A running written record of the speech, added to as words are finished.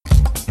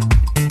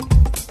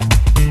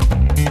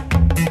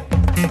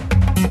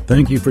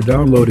Thank you for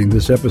downloading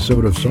this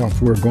episode of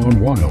Software Gone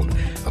Wild,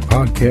 a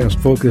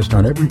podcast focused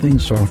on everything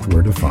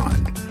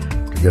software-defined.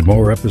 To get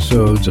more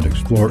episodes and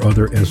explore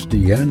other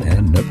SDN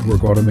and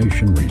network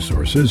automation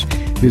resources,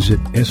 visit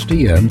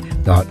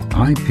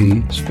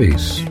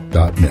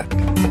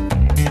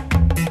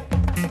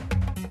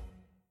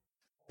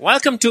sdn.ipspace.net.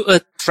 Welcome to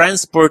a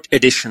transport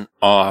edition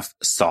of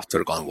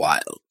Software Gone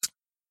Wild.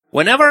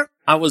 Whenever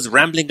I was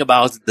rambling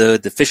about the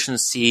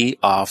deficiency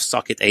of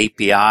Socket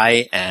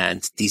API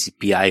and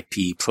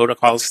TCP/IP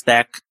protocol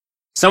stack,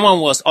 someone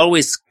was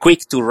always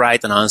quick to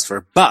write an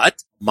answer,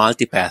 but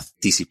multipath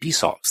TCP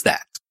solves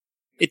that.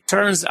 It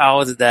turns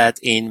out that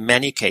in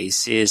many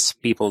cases,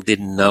 people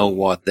didn't know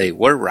what they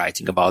were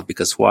writing about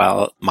because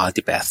while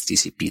multipath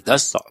TCP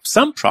does solve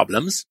some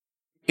problems,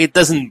 it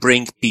doesn't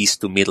bring peace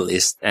to Middle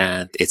East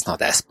and it's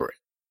not aspirate.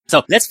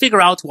 So let's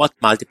figure out what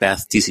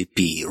multipath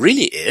TCP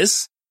really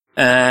is.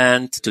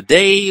 And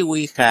today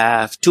we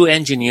have two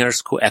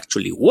engineers who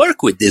actually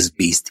work with this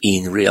beast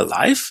in real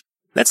life.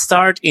 Let's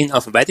start in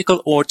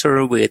alphabetical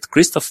order with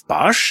Christoph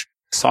Pasch,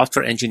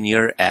 software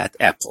engineer at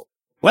Apple.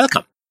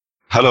 Welcome.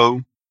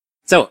 Hello.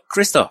 So,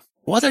 Christoph,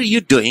 what are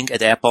you doing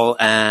at Apple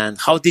and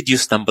how did you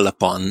stumble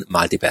upon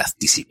multipath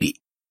TCP?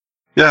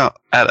 Yeah,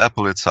 at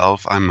Apple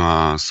itself, I'm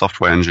a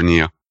software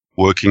engineer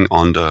working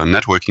on the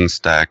networking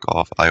stack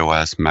of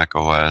iOS,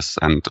 macOS,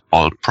 and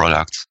all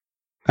products.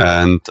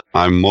 And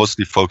I'm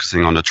mostly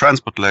focusing on the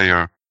transport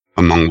layer,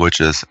 among which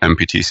is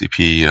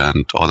MPTCP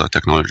and other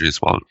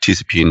technologies, well,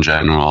 TCP in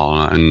general,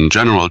 and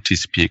general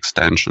TCP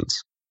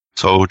extensions.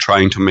 So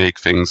trying to make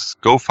things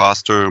go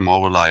faster,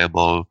 more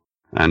reliable,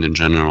 and in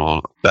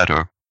general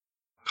better.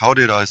 How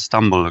did I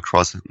stumble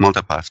across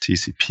multipath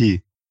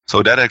TCP?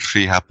 So that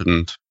actually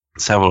happened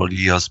several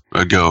years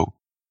ago.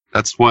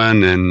 That's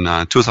when in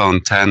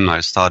 2010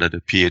 I started a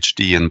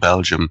PhD in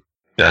Belgium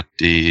at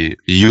the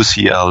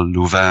UCL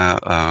Louvain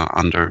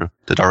under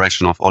the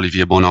direction of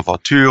Olivier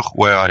Bonaventure,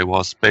 where I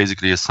was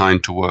basically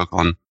assigned to work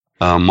on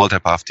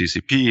multipath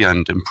TCP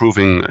and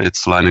improving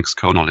its Linux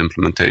kernel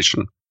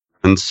implementation.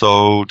 And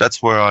so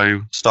that's where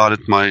I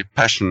started my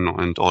passion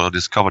or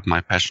discovered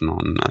my passion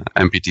on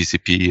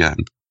MPTCP,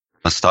 and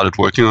I started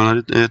working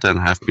on it and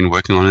have been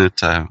working on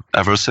it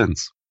ever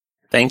since.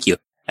 Thank you.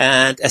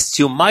 And as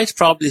you might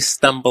probably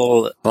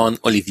stumble on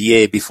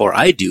Olivier before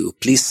I do,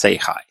 please say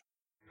hi.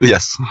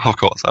 Yes, of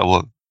course, I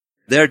will.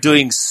 They're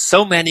doing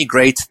so many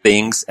great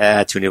things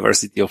at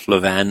University of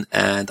Louvain,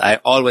 and I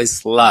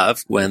always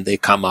love when they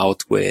come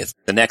out with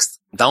the next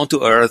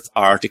down-to-earth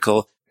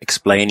article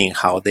explaining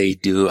how they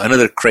do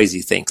another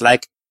crazy thing.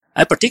 Like,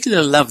 I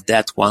particularly love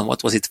that one.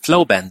 What was it?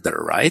 Flowbender,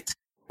 right?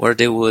 Where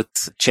they would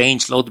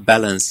change load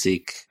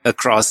balancing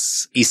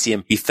across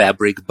ECMP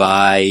fabric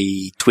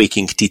by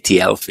tweaking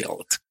TTL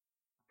field.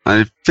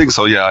 I think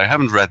so, yeah. I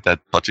haven't read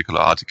that particular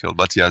article,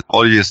 but yeah,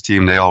 Olivier's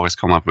team, they always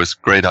come up with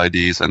great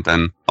ideas and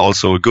then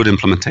also a good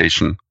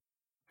implementation.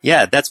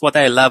 Yeah, that's what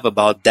I love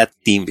about that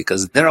team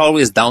because they're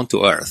always down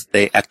to earth.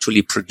 They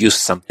actually produce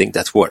something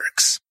that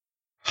works.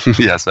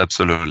 Yes,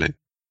 absolutely.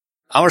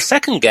 Our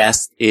second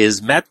guest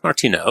is Matt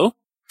Martineau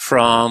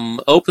from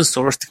Open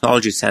Source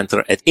Technology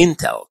Center at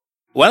Intel.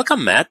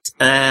 Welcome, Matt.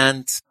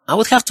 And I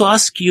would have to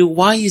ask you,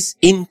 why is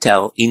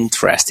Intel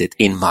interested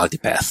in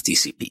multipath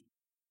TCP?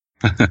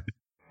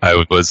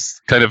 I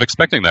was kind of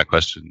expecting that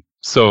question.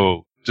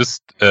 So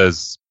just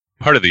as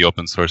part of the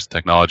Open Source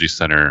Technology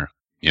Center,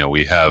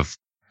 we have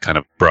kind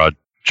of broad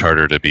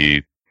charter to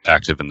be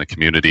active in the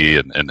community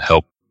and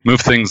help move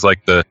things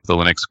like the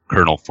Linux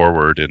kernel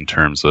forward in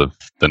terms of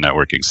the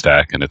networking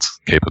stack and its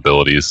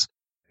capabilities.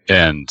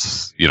 And,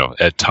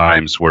 at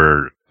times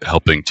we're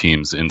helping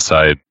teams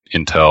inside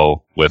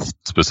Intel with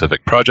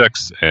specific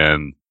projects.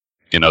 And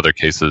in other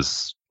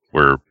cases,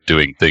 we're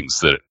doing things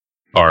that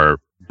are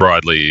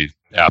broadly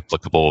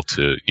applicable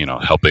to,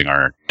 helping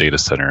our data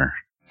center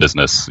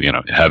business,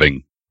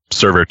 having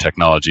server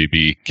technology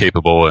be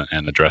capable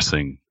and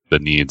addressing the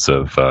needs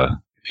of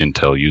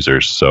Intel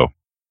users. So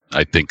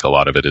I think a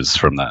lot of it is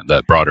from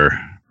that broader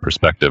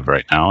perspective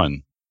right now.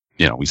 And,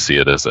 we see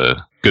it as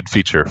a good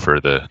feature for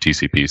the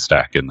TCP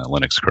stack in the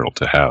Linux kernel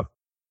to have.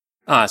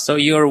 So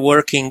you're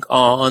working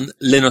on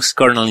Linux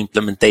kernel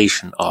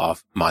implementation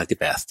of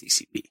multipath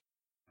TCP.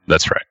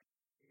 That's right.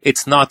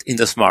 It's not in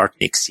the smart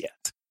NICs yet.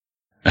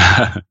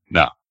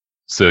 No.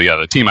 So yeah,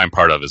 the team I'm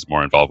part of is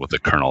more involved with the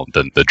kernel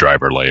than the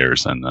driver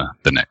layers and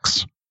the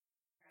NICs.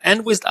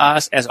 And with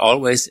us, as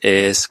always,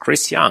 is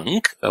Chris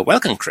Young.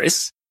 Welcome,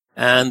 Chris.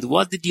 And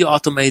what did you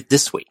automate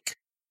this week?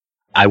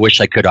 I wish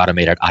I could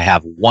automate it. I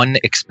have one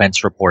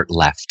expense report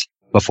left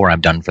before I'm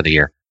done for the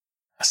year.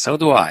 So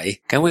do I.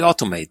 Can we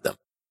automate them?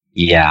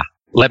 Yeah.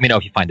 Let me know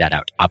if you find that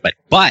out.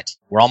 But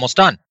we're almost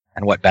done.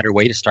 And what better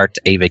way to start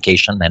a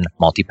vacation than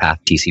multipath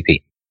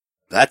TCP?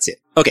 That's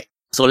it. Okay.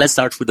 So let's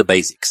start with the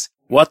basics.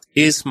 What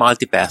is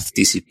multipath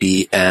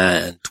TCP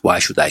and why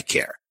should I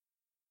care?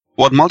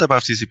 What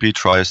multipath TCP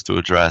tries to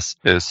address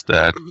is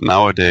that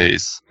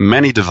nowadays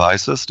many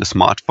devices, the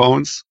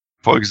smartphones,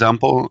 for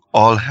example,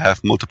 all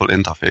have multiple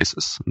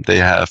interfaces. They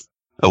have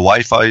a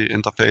Wi-Fi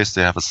interface,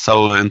 they have a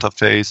cellular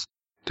interface,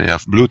 they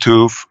have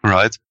Bluetooth,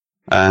 right?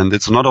 And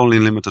it's not only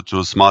limited to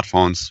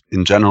smartphones.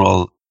 In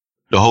general,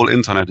 the whole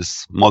internet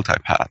is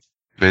multipath.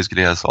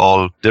 Basically has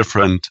all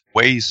different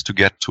ways to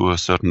get to a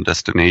certain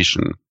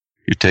destination.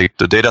 You take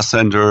the data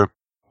center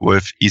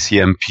with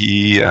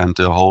ECMP and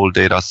the whole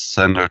data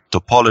center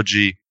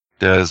topology.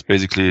 There's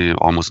basically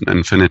almost an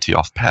infinity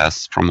of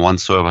paths from one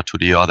server to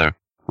the other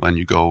when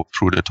you go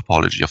through the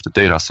topology of the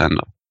data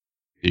center.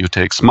 You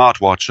take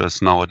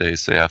smartwatches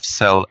nowadays, they have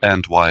cell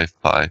and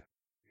Wi-Fi.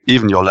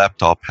 Even your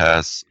laptop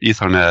has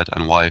Ethernet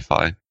and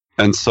Wi-Fi.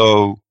 And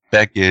so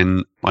back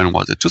in, when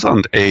was it,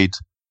 2008,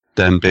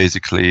 then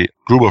basically a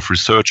group of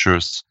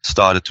researchers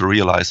started to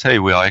realize, hey,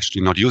 we are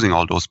actually not using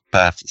all those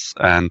paths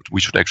and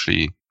we should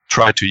actually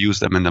try to use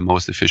them in the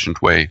most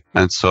efficient way.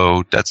 And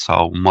so that's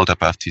how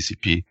multipath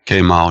TCP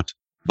came out,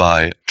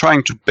 by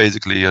trying to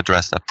basically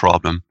address that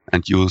problem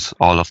and use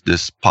all of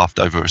this path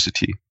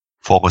diversity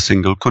for a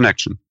single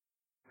connection.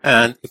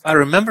 And if I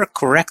remember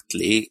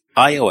correctly,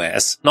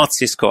 iOS, not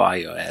Cisco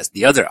iOS,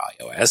 the other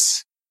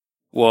iOS,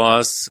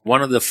 was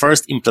one of the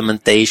first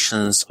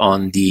implementations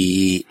on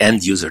the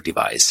end user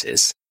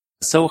devices.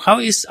 So how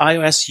is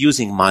iOS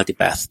using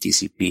multipath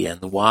TCP,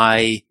 and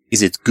why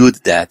is it good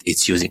that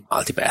it's using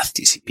multipath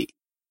TCP?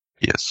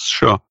 Yes,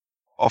 sure.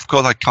 Of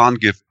course, I can't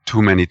give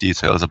too many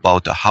details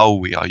about how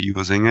we are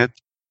using it,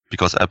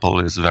 because Apple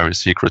is very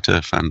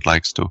secretive and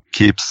likes to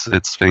keep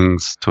its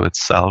things to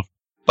itself.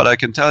 But I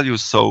can tell you,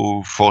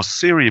 so for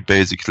Siri,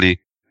 basically,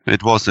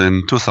 it was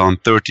in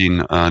 2013,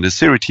 the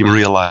Siri team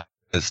realized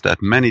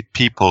that many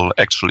people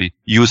actually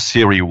use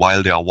Siri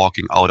while they are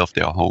walking out of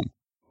their home.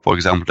 For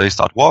example, they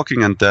start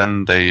walking and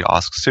then they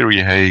ask Siri,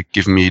 hey,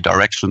 give me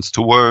directions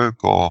to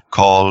work or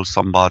call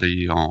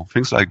somebody or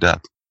things like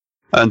that.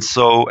 And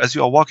so as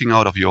you are walking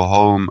out of your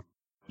home,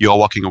 you are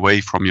walking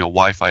away from your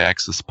Wi-Fi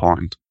access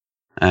point.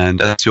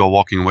 And as you are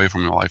walking away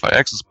from your Wi-Fi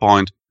access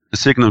point, the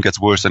signal gets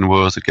worse and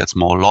worse. It gets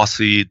more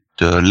lossy.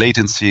 The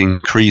latency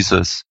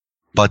increases.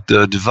 But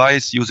the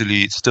device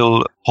usually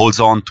still holds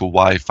on to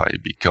Wi-Fi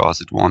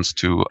because it wants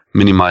to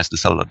minimize the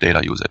cellular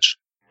data usage.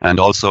 And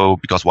also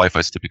because Wi-Fi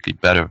is typically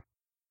better.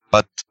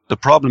 But the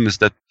problem is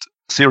that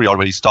Siri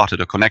already started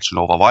a connection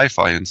over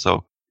Wi-Fi, and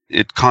so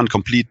it can't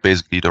complete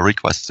basically the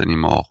requests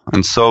anymore.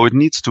 And so it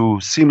needs to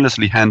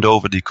seamlessly hand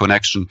over the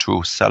connection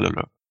to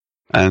cellular.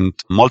 And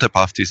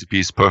multipath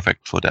TCP is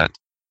perfect for that.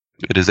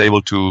 It is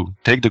able to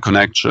take the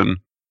connection,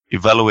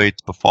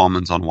 evaluate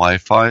performance on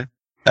Wi-Fi,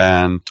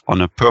 and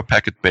on a per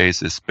packet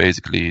basis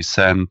basically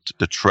send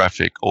the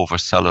traffic over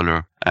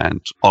cellular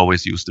and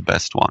always use the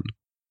best one.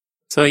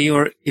 So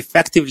you're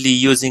effectively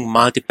using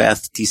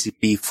multipath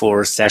TCP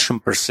for session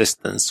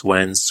persistence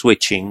when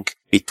switching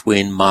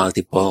between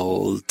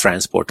multiple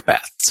transport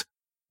paths.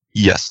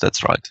 Yes,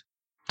 that's right.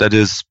 That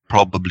is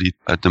probably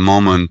at the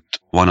moment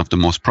one of the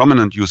most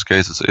prominent use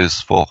cases is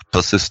for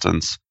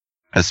persistence,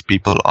 as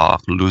people are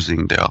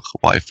losing their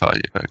Wi-Fi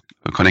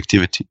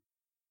connectivity.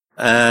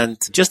 And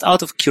just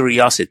out of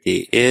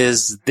curiosity,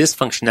 is this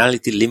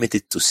functionality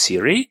limited to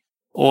Siri?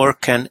 Or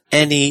can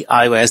any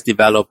iOS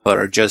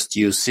developer just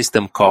use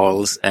system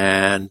calls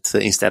and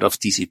instead of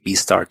TCP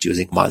start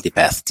using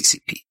multipath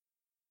TCP?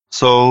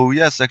 So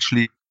yes,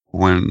 actually,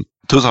 when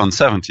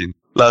 2017,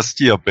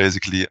 last year,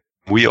 basically,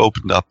 we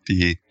opened up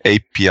the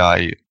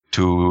API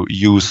to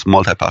use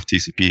multipath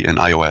TCP in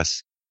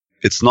iOS.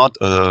 It's not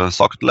a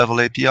socket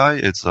level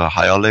API. It's a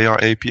higher layer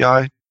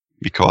API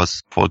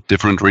because for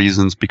different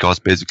reasons, because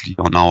basically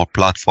on our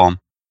platform,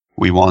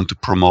 we want to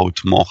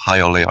promote more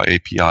higher layer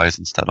APIs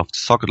instead of the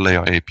socket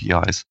layer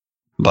APIs.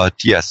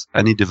 But yes,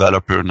 any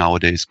developer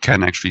nowadays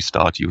can actually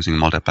start using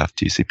multipath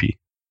TCP.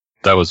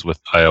 That was with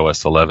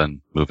iOS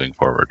 11 moving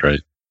forward,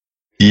 right?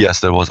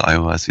 Yes, that was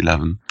iOS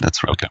 11.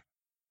 That's right. Okay.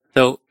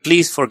 So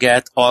please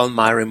forget all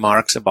my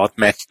remarks about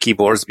Mac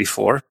keyboards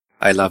before.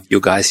 I love you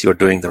guys. You're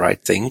doing the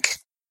right thing.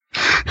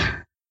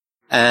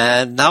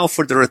 And now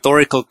for the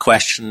rhetorical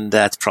question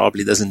that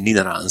probably doesn't need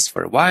an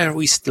answer. Why are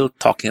we still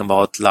talking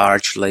about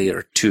large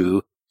layer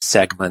 2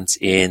 segments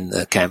in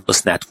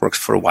campus networks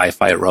for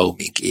Wi-Fi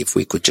roaming if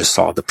we could just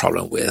solve the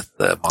problem with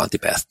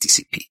multipath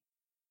TCP?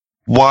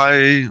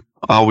 Why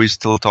are we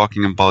still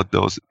talking about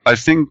those? I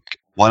think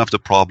one of the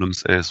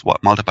problems is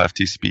what multipath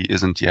TCP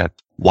isn't yet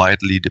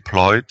widely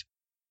deployed.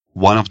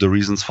 One of the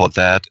reasons for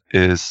that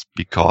is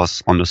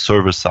because on the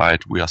server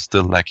side, we are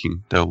still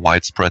lacking the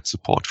widespread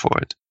support for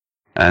it.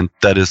 And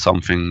that is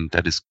something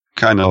that is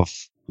kind of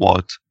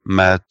what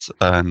Matt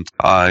and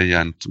I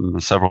and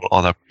several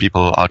other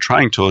people are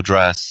trying to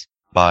address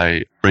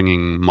by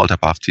bringing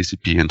multipath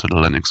TCP into the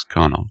Linux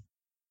kernel.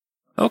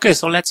 Okay,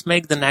 so let's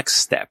make the next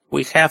step.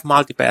 We have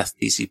multipath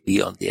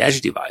TCP on the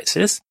edge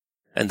devices,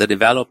 and the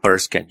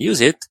developers can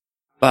use it,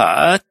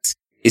 but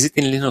is it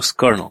in Linux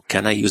kernel?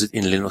 Can I use it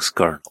in Linux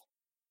kernel?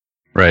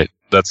 Right.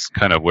 That's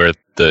kind of where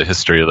the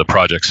history of the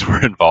projects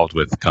we're involved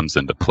with comes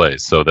into play.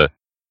 So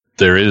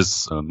there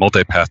is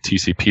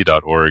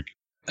multipathtcp.org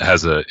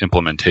has an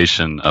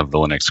implementation of the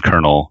Linux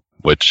kernel,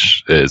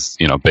 which is,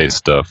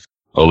 based off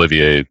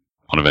Olivier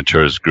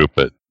Bonaventura's group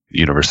at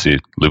University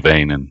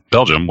Louvain in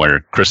Belgium, where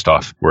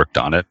Christoph worked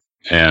on it,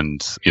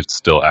 and it's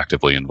still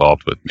actively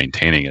involved with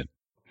maintaining it.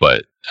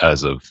 But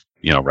as of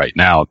right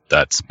now,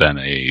 that's been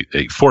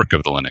a fork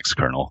of the Linux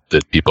kernel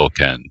that people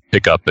can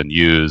pick up and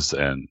use,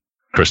 and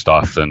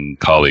Christoph and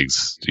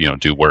colleagues,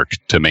 do work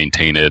to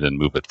maintain it and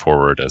move it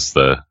forward as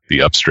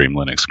the upstream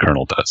Linux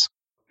kernel does.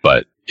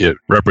 But it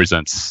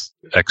represents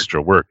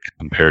extra work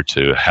compared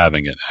to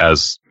having it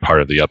as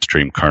part of the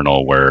upstream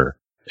kernel where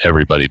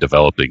everybody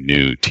developing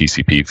new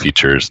TCP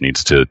features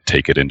needs to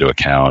take it into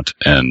account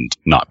and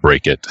not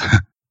break it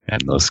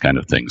and those kind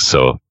of things.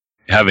 So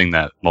having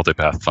that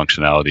multipath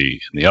functionality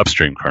in the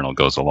upstream kernel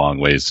goes a long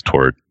ways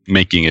toward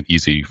making it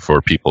easy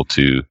for people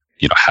to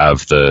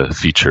have the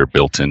feature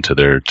built into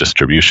their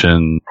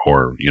distribution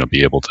or,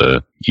 be able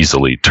to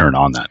easily turn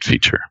on that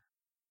feature.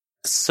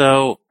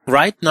 So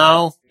right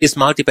now, is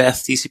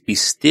multipath TCP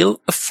still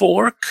a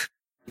fork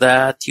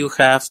that you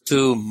have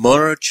to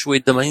merge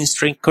with the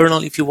mainstream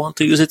kernel if you want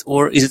to use it,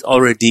 or is it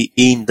already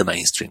in the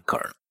mainstream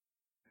kernel?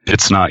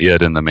 It's not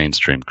yet in the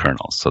mainstream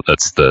kernel. So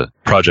that's the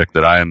project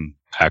that I'm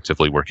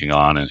actively working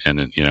on and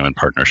in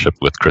partnership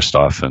with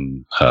Christoph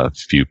and a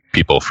few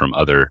people from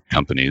other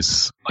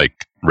companies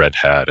like Red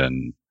Hat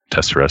and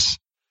Tesserus.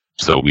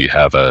 So we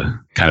have a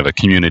kind of a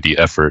community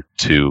effort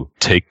to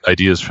take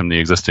ideas from the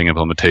existing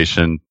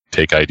implementation,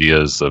 take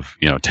ideas of,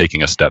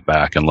 taking a step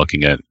back and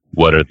looking at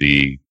what are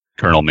the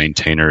kernel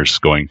maintainers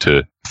going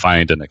to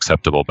find an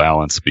acceptable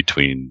balance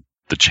between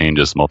the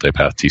changes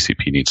multipath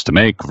TCP needs to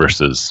make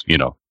versus,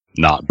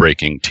 not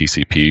breaking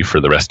TCP for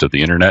the rest of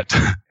the internet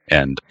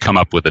and come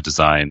up with a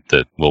design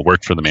that will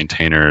work for the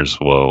maintainers,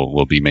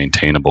 will be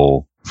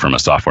maintainable from a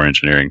software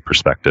engineering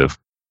perspective,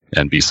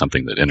 and be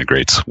something that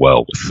integrates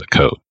well with the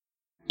code.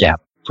 Yeah.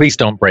 Please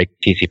don't break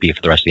TCP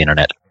for the rest of the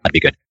internet. That'd be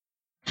good.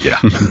 Yeah.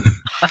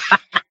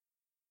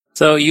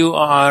 So you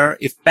are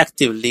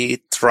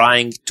effectively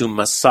trying to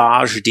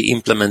massage the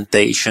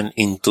implementation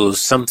into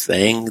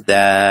something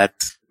that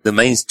the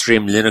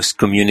mainstream Linux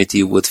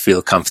community would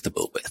feel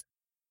comfortable with.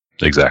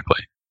 Exactly.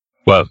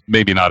 Well,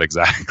 maybe not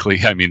exactly.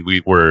 I mean,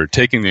 we were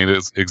taking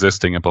the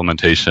existing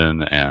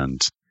implementation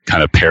and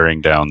kind of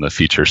paring down the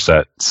feature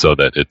set so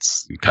that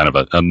it's kind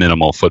of a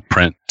minimal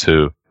footprint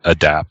to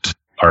adapt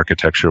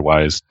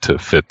architecture-wise to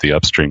fit the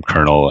upstream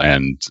kernel.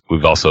 And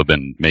we've also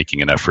been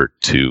making an effort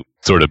to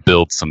sort of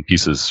build some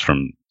pieces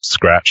from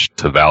scratch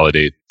to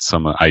validate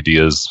some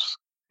ideas,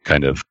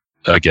 kind of,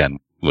 again,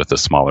 with a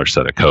smaller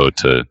set of code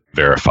to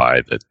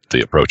verify that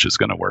the approach is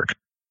going to work.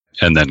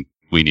 And then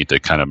we need to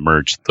kind of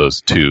merge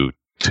those two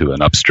to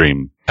an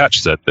upstream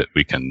patch set that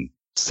we can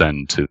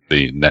send to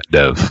the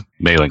NetDev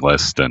mailing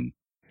list and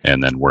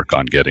then work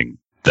on getting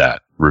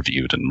that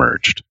reviewed and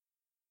merged.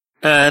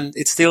 And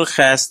it still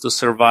has to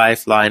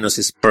survive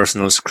Linus's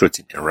personal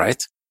scrutiny,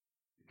 right?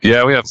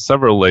 Yeah, we have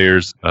several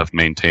layers of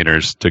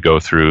maintainers to go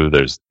through.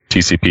 There's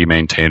TCP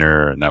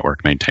maintainer,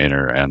 network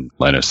maintainer, and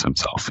Linus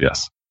himself,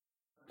 yes.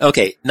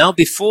 Okay, now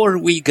before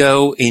we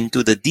go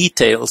into the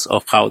details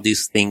of how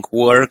this thing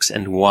works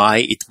and why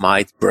it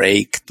might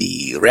break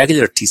the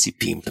regular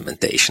TCP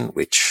implementation,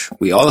 which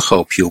we all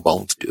hope you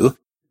won't do,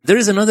 there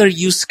is another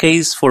use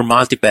case for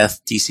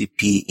multipath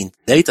TCP in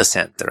the data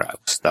center, I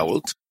was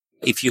told.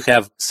 If you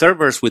have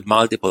servers with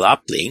multiple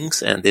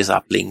uplinks and these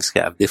uplinks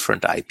have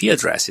different IP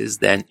addresses,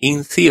 then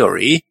in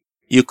theory,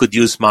 you could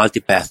use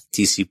multipath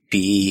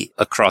TCP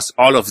across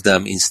all of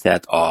them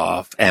instead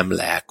of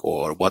MLAC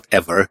or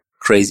whatever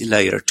crazy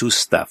layer 2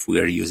 stuff we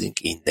are using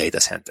in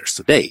data centers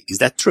today. Is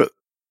that true?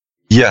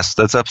 Yes,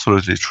 that's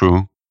absolutely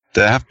true.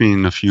 There have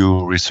been a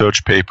few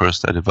research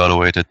papers that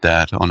evaluated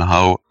that on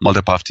how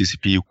multipath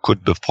TCP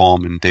could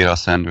perform in data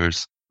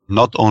centers,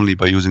 not only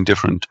by using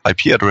different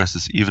IP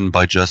addresses, even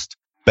by just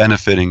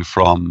benefiting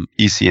from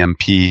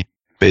ECMP,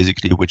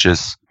 basically, which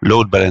is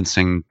load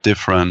balancing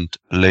different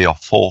layer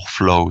 4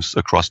 flows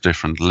across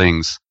different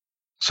links.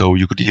 So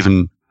you could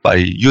even, by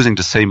using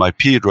the same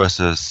IP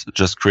addresses,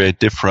 just create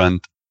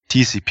different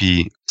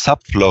TCP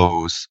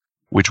subflows,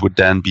 which would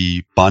then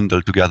be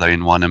bundled together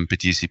in one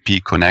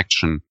MPTCP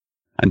connection.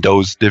 And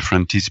those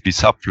different TCP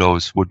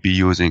subflows would be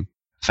using,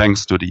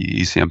 thanks to the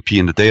ECMP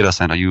in the data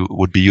center, you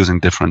would be using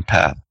different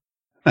paths.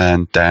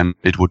 And then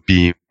it would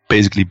be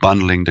basically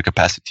bundling the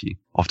capacity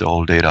of the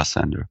whole data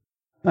center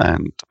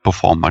and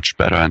perform much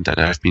better. And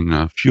there have been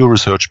a few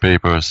research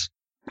papers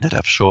that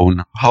have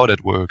shown how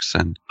that works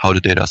and how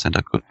the data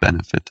center could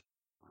benefit.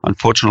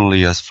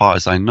 Unfortunately, as far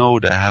as I know,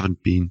 there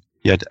haven't been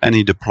yet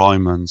any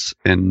deployments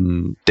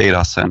in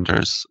data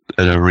centers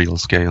at a real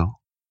scale.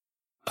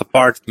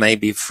 Apart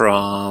maybe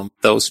from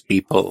those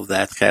people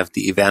that have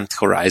the event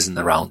horizon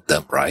around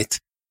them, right?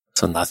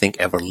 So nothing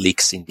ever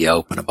leaks in the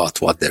open about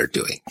what they're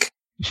doing.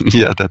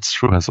 Yeah, that's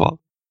true as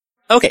well.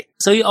 Okay,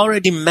 so you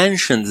already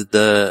mentioned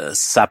the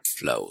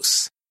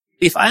subflows.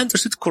 If I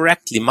understood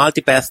correctly,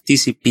 multipath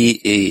TCP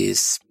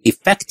is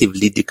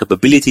effectively the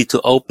capability to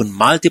open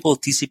multiple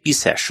TCP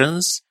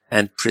sessions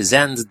and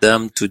present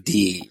them to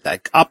the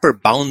upper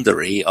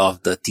boundary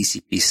of the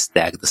TCP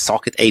stack, the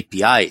socket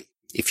API,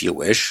 if you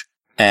wish,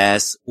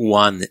 as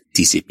one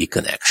TCP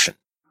connection.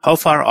 How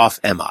far off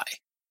am I?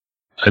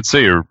 I'd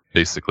say you're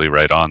basically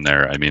right on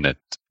there. I mean,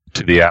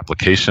 to the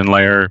application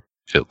layer,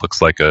 it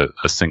looks like a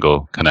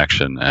single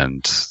connection.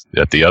 And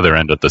at the other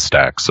end of the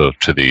stack, so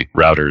to the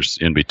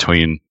routers in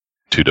between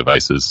two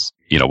devices,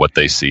 what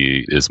they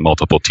see is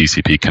multiple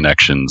TCP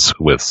connections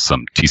with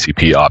some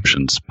TCP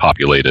options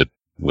populated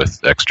with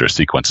extra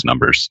sequence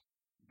numbers.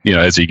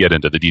 As you get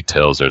into the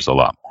details, there's a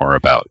lot more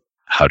about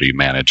how do you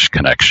manage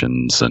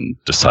connections and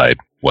decide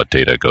what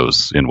data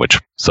goes in which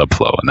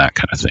subflow and that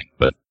kind of thing.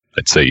 But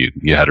I'd say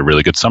you had a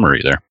really good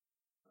summary there.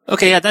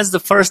 Okay, yeah, that's the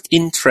first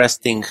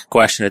interesting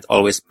question that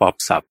always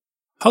pops up.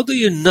 How do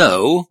you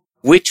know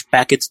which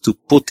packets to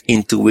put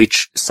into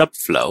which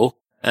subflow?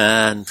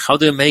 And how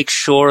do you make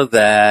sure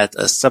that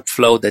a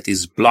subflow that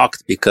is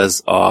blocked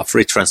because of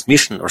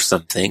retransmission or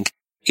something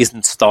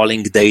isn't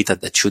stalling data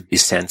that should be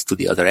sent to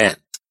the other end?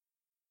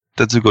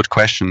 That's a good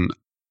question.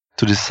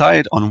 To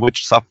decide on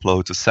which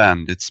subflow to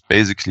send, it's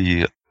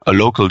basically a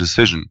local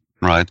decision,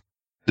 right?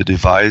 The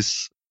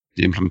device,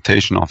 the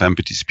implementation of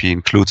MPTCP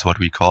includes what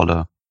we call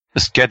a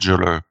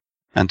scheduler.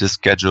 And this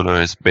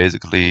scheduler is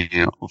basically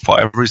for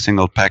every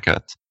single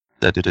packet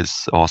that it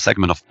is, or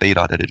segment of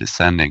data that it is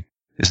sending,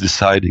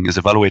 is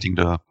evaluating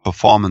the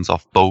performance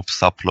of both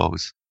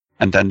subflows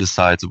and then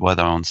decides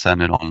whether to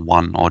send it on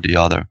one or the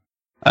other.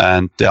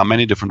 And there are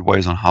many different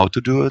ways on how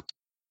to do it.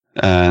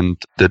 And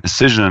the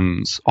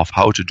decisions of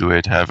how to do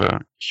it have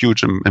a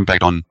huge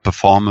impact on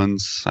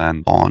performance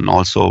and on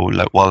also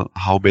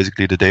how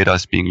basically the data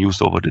is being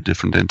used over the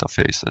different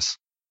interfaces.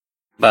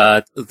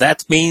 But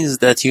that means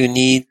that you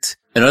need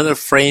another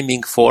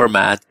framing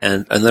format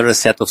and another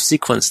set of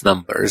sequence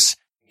numbers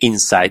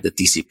inside the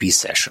TCP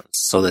sessions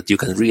so that you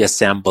can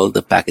reassemble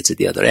the packets at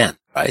the other end,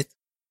 right?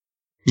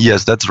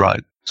 Yes, that's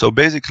right. So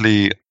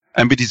basically,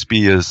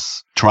 MPTCP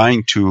is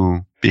trying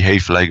to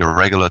behave like a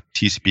regular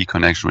TCP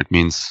connection, which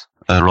means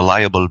a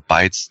reliable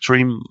byte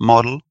stream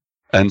model.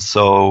 And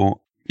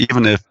so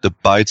even if the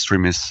byte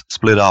stream is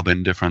split up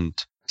in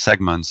different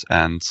segments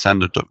and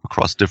sent it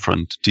across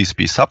different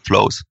TCP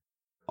subflows,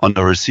 on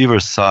the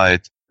receiver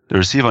side, the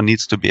receiver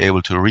needs to be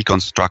able to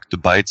reconstruct the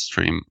byte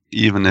stream,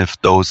 even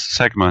if those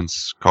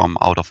segments come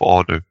out of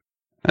order.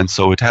 And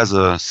so it has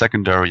a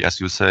secondary, as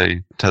you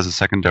say, it has a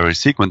secondary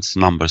sequence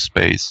number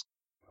space,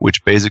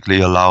 which basically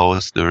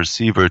allows the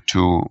receiver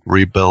to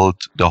rebuild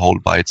the whole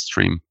byte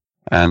stream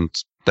and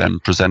then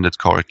present it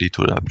correctly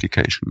to the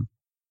application.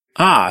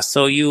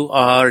 So you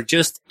are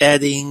just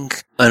adding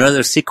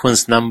another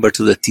sequence number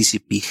to the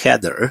TCP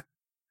header.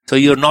 So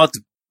you're not,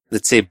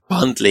 let's say,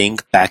 bundling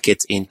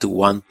packets into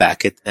one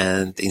packet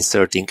and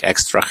inserting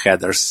extra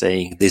headers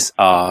saying these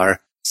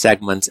are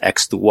segments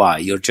X to Y.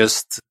 You're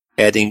just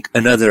adding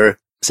another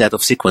set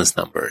of sequence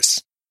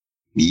numbers.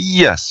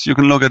 Yes, you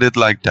can look at it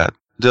like that.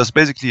 There's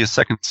basically a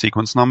second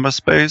sequence number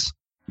space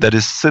that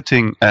is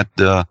sitting at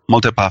the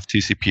multipath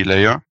TCP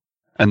layer,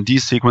 and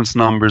these sequence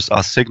numbers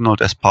are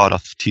signaled as part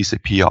of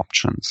TCP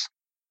options.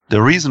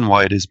 The reason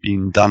why it is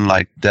being done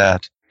like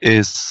that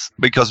is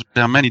because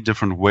there are many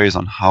different ways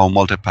on how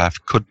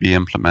multipath could be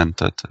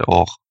implemented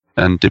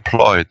and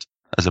deployed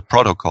as a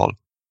protocol.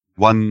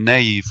 One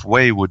naive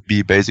way would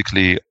be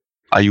basically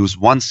I use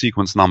one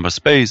sequence number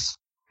space,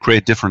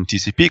 create different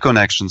TCP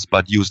connections,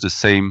 but use the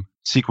same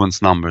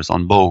sequence numbers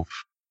on both,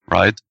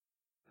 right?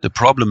 The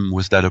problem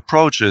with that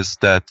approach is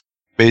that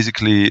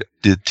basically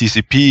the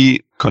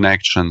TCP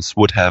connections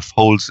would have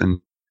holes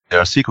in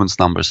their sequence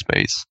number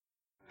space.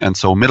 And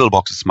so middle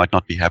boxes might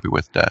not be happy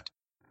with that.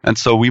 And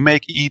so we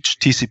make each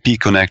TCP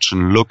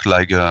connection look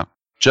like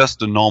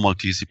just a normal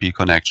TCP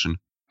connection.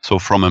 So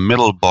from a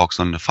middle box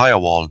on the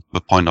firewall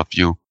point of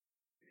view,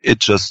 it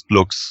just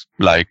looks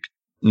like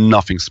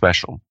nothing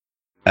special.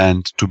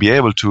 And to be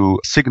able to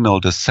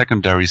signal the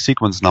secondary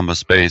sequence number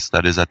space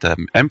that is at the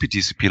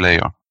MPTCP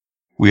layer,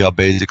 we are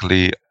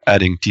basically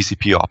adding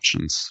TCP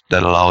options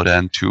that allow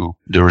then to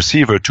the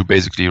receiver to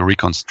basically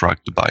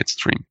reconstruct the byte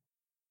stream.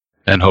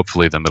 And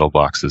hopefully the middle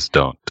boxes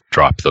don't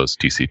drop those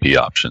TCP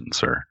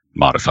options or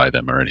modify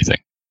them or anything.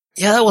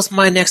 Yeah, that was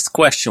my next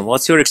question.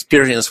 What's your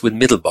experience with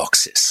middle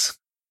boxes?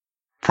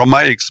 From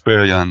my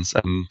experience,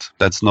 and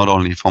that's not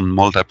only from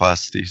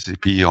multipath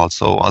TCP,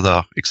 also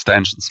other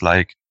extensions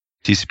like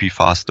TCP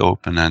fast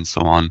open and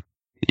so on,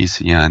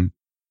 ECN,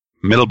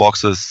 middle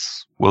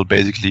boxes will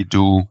basically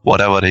do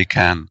whatever they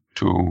can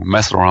to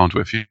mess around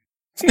with you.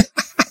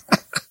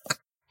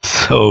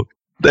 So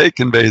they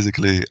can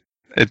basically,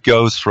 it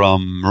goes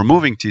from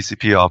removing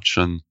TCP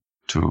option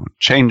to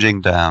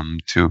changing them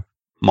to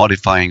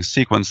modifying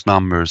sequence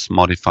numbers,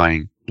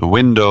 modifying the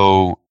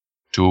window,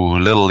 to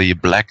literally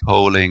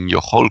blackholing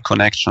your whole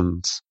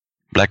connections,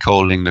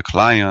 blackholing the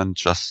client,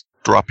 just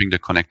dropping the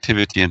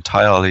connectivity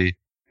entirely.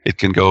 It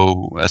can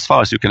go as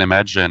far as you can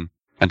imagine,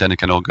 and then it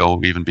can all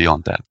go even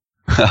beyond that.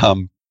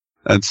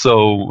 And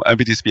so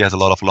MPTCP has a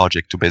lot of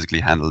logic to basically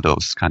handle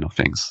those kind of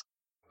things,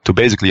 to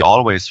basically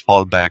always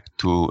fall back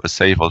to a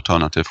safe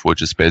alternative,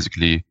 which is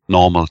basically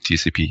normal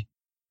TCP.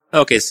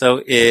 Okay,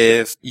 so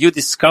if you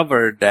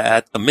discover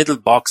that a middle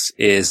box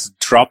is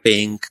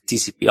dropping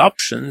TCP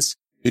options,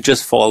 you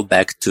just fall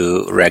back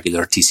to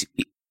regular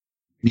TCP.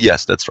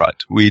 Yes, that's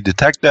right. We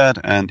detect that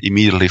and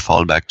immediately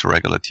fall back to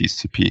regular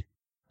TCP.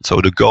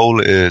 So the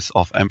goal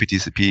of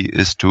MPTCP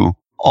is to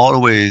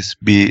always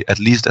be at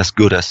least as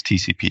good as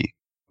TCP,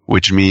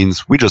 which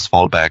means we just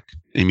fall back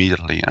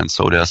immediately. And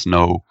so there's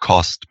no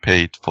cost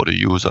paid for the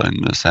user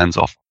in the sense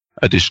of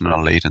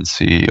additional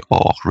latency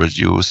or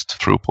reduced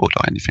throughput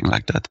or anything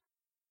like that.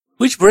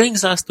 Which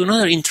brings us to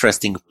another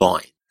interesting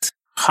point.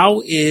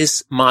 How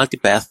is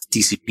multipath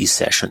TCP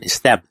session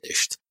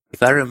established?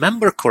 If I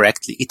remember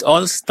correctly, it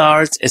all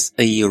starts as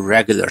a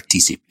regular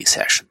TCP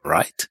session,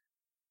 right?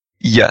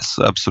 Yes,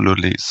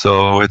 absolutely.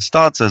 So it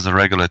starts as a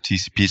regular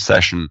TCP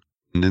session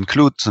and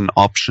includes an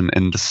option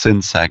in the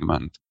SYN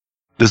segment.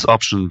 This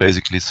option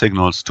basically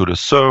signals to the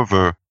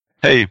server,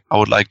 hey, I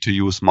would like to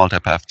use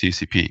multipath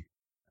TCP.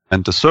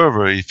 And the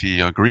server, if he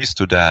agrees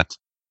to that,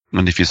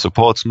 and if he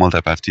supports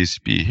multipath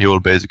TCP, he will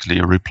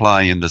basically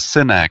reply in the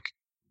SYN-ACK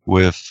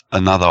with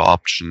another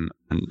option,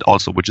 and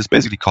also which is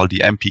basically called the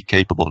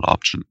MP-capable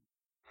option.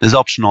 This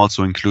option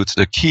also includes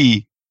the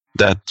key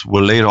that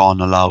will later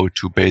on allow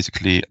to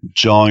basically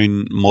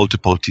join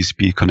multiple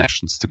TCP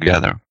connections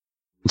together.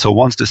 And so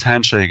once this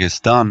handshake is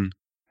done,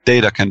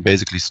 data can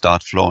basically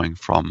start flowing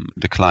from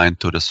the client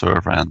to the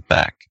server and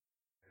back.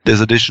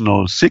 This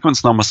additional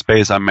sequence number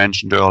space I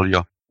mentioned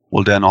earlier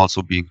will then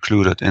also be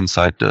included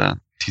inside the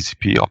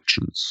TCP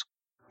options.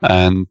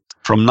 And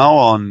from now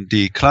on,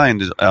 the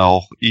client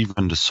or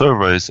even the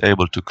server is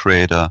able to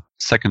create a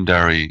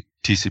secondary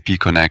TCP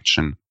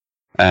connection.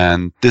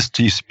 And this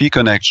TCP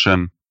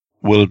connection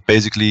will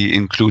basically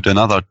include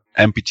another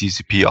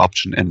MPTCP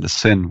option in the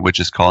SYN, which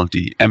is called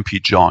the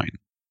MP-join.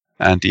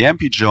 And the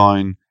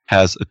MP-join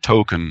has a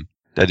token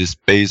that is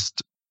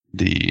based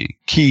the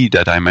key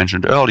that I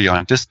mentioned earlier.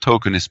 And this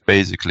token is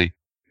basically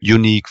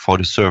unique for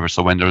the server.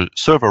 So when the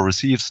server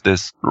receives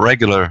this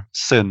regular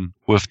SYN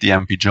with the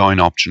MP-join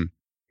option,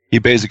 he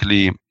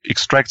basically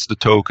extracts the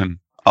token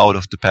out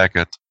of the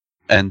packet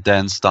and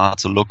then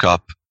starts a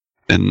lookup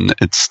in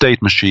its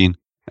state machine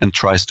and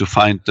tries to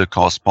find the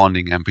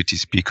corresponding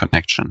MPTCP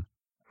connection.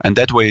 And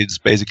that way it's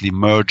basically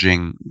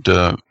merging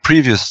the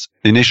previous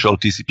initial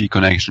TCP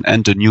connection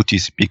and the new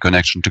TCP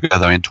connection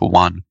together into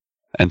one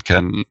and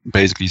can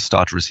basically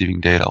start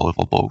receiving data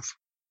over both.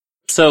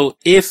 So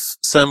if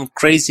some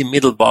crazy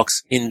middle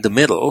box in the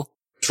middle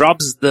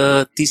drops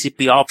the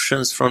TCP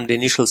options from the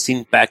initial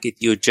SYN packet,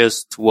 you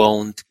just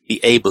won't be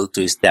able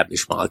to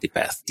establish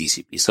multipath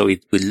TCP. So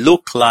it will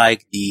look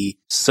like the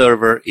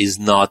server is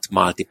not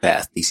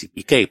multipath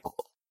TCP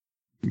capable.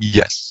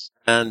 Yes.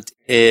 And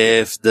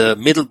if the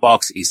middle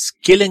box is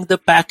killing the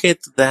packet,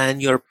 then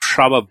you're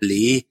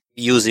probably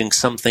using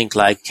something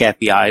like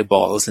happy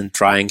eyeballs and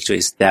trying to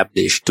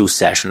establish two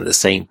sessions at the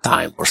same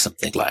time or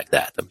something like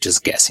that. I'm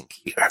just guessing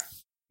here.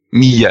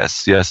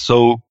 Yes.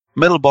 So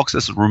middle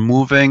boxes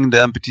removing the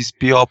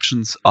MPTCP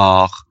options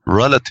are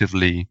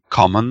relatively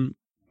common.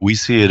 We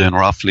see it in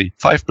roughly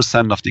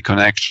 5% of the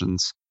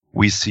connections.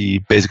 We see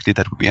basically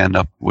that we end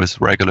up with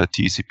regular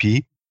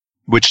TCP,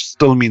 which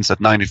still means that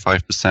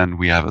 95%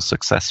 we have a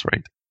success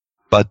rate.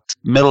 But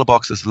middle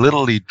box is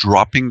literally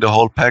dropping the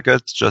whole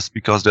packet just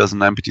because there's an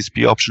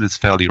MPTCP option. It's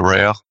fairly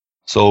rare.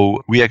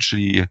 So we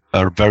actually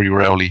very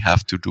rarely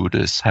have to do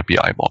this happy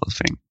eyeball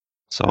thing.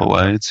 So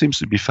it seems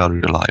to be fairly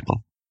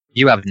reliable.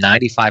 You have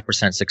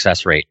 95%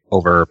 success rate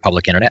over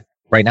public internet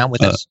right now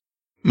with this?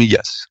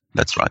 Yes,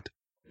 that's right.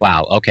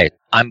 Wow. Okay.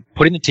 I'm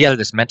putting together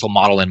this mental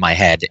model in my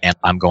head and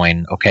I'm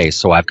going, okay,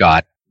 so I've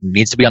got,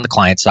 needs to be on the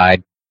client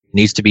side,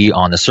 needs to be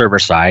on the server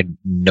side.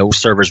 No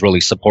servers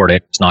really support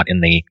it. It's not in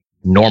the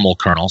normal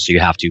kernel. So you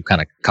have to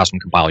kind of custom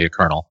compile your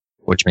kernel,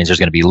 which means there's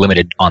going to be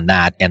limited on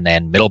that. And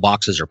then middle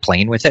boxes are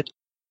playing with it.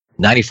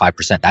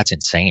 95%. That's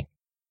insane.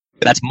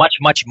 That's much,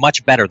 much,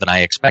 much better than I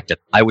expected.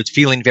 I was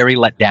feeling very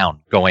let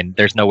down going,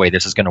 there's no way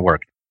this is going to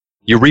work.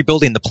 You're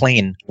rebuilding the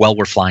plane while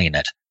we're flying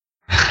it.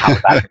 How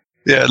is that?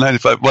 Yeah,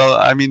 95. Well,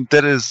 I mean,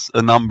 that is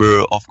a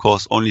number, of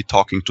course, only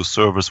talking to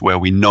servers where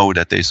we know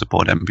that they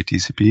support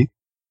MPTCP.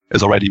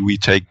 As already we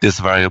take this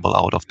variable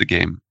out of the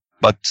game.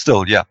 But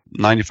still, yeah,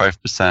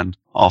 95%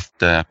 of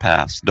the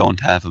paths don't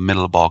have a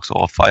middle box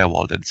or a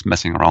firewall that's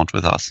messing around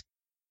with us.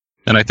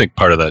 And I think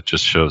part of that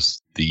just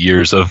shows the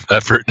years of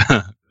effort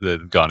that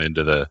have gone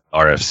into the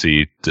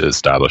RFC to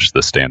establish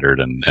the standard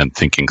and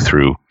thinking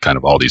through kind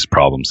of all these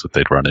problems that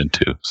they'd run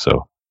into.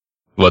 So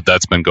what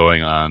that's been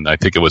going on, I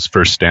think it was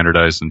first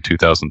standardized in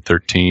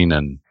 2013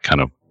 and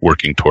kind of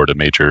working toward a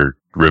major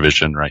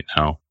revision right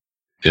now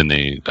in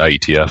the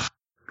IETF,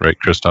 right,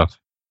 Christoph?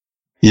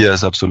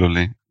 Yes,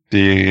 absolutely.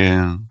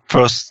 The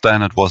first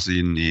standard was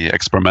in the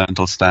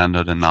experimental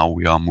standard, and now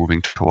we are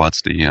moving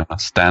towards the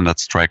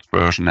standards tracked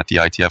version at the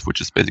IETF,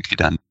 which is basically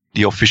then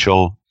the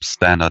official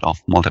standard of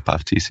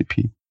multipath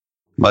TCP.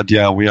 But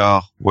yeah, we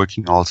are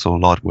working also a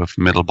lot with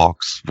middle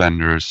box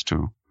vendors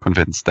to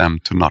convince them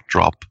to not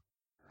drop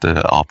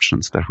the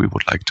options that we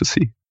would like to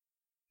see.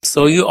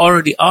 So you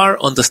already are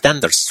on the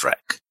standards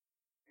track.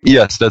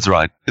 Yes, that's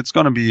right. It's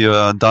going to be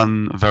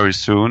done very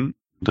soon.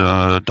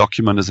 The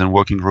document is in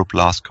working group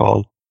last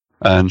call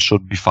and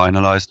should be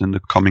finalized in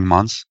the coming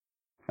months.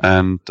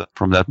 And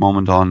from that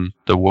moment on,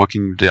 the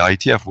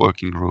IETF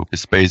working group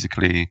is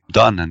basically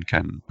done and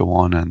can go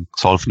on and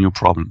solve new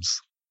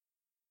problems.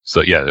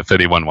 So yeah, if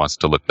anyone wants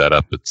to look that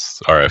up,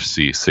 it's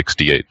RFC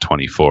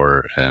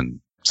 6824,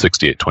 and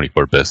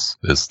 6824 bis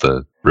is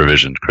the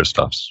revision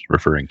Christoph's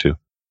referring to.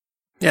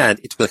 Yeah,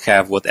 it will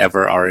have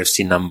whatever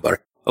RFC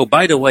number. Oh,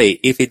 by the way,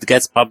 if it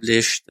gets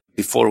published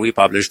before we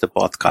publish the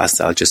podcast,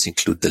 I'll just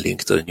include the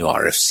link to the new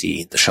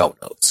RFC in the show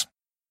notes.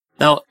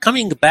 Now,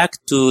 coming back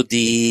to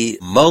the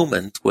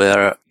moment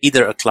where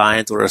either a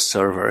client or a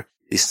server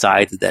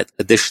decide that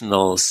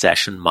additional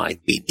session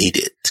might be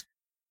needed.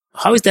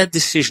 How is that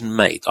decision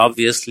made?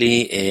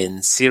 Obviously,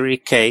 in Siri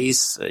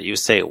case, you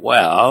say,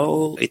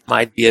 well, it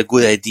might be a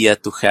good idea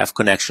to have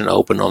connection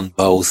open on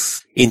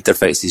both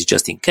interfaces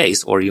just in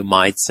case. Or you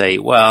might say,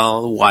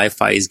 well,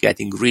 Wi-Fi is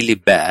getting really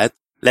bad.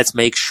 Let's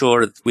make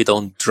sure that we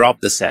don't drop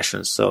the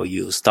session. So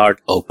you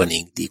start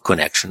opening the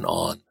connection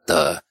on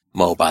the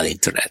mobile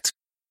internet.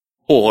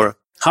 Or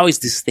how is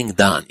this thing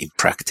done in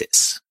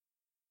practice?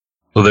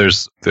 Well,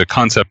 there's the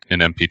concept in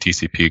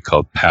MPTCP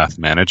called path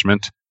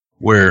management,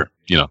 where,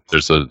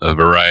 there's a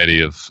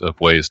variety of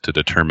ways to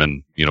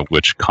determine,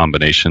 which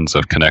combinations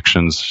of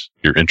connections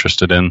you're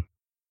interested in.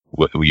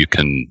 You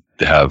can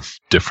have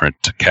different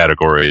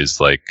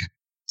categories, like,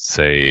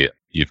 say,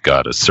 you've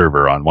got a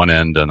server on one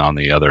end and on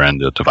the other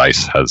end, the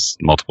device has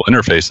multiple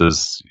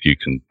interfaces. You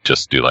can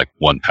just do like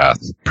one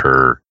path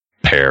per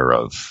pair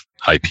of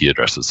IP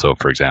addresses. So,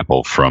 for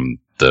example, from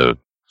a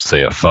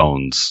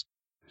phone's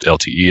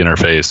LTE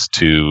interface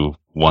to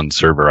one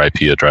server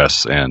IP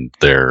address and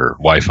their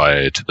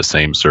Wi-Fi to the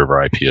same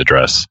server IP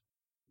address.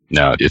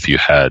 Now, if you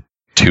had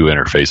two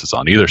interfaces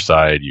on either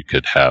side, you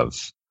could have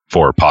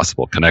 4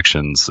 possible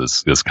connections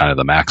is kind of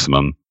the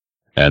maximum.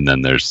 And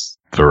then there's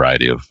a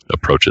variety of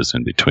approaches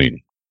in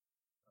between.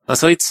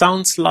 So it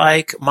sounds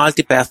like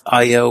multipath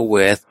IO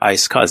with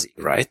iSCSI,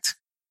 right?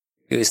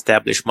 You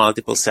establish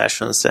multiple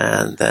sessions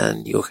and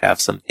then you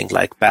have something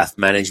like path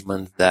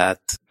management that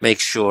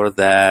makes sure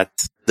that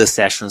the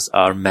sessions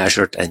are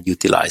measured and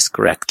utilized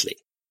correctly.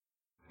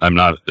 I'm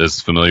not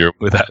as familiar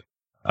with that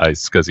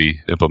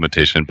iSCSI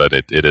implementation, but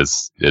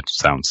it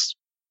sounds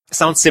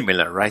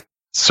similar, right?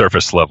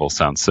 Surface level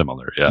sounds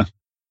similar, yeah.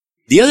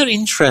 The other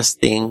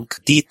interesting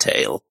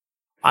detail,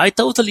 I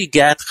totally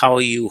get how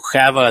you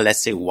have a,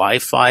 let's say,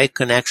 Wi-Fi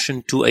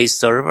connection to a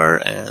server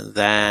and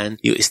then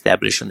you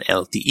establish an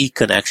LTE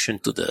connection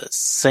to the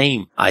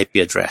same IP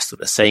address, to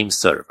the same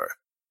server.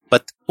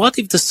 But what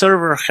if the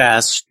server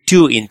has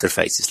 2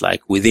 interfaces,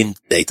 like within the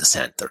data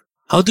center?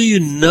 How do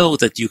you know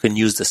that you can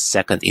use the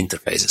second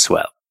interface as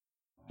well?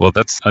 Well,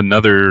 that's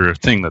another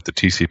thing that the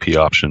TCP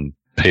option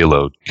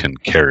payload can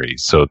carry.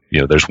 So,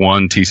 there's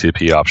one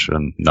TCP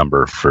option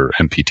number for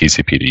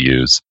MPTCP to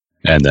use.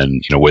 And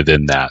then,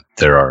 within that,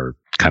 there are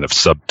kind of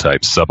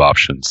subtypes,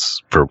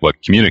 sub-options for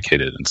what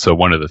communicated. And so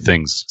one of the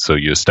things, so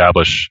you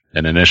establish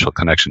an initial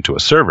connection to a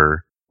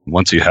server.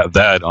 Once you have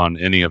that on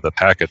any of the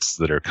packets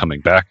that are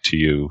coming back to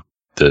you,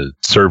 the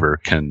server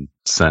can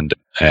send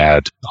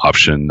add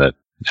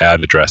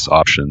address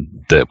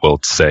option that will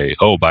say,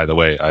 oh, by the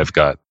way, I've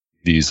got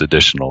these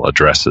additional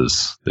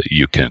addresses that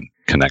you can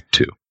connect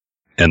to.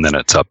 And then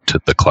it's up to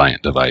the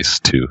client device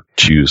to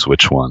choose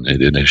which one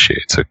it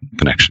initiates a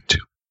connection to.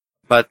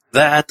 But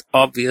that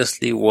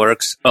obviously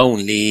works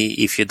only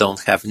if you don't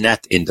have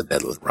NAT in the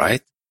middle,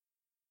 right?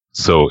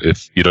 So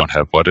if you don't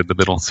have what in the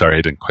middle? Sorry,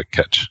 I didn't quite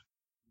catch.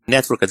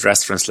 Network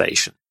address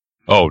translation.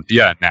 Oh,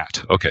 yeah,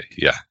 NAT. Okay,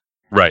 yeah.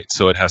 Right.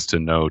 So it has to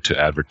know to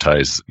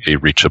advertise a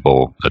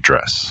reachable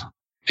address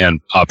and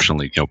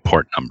optionally,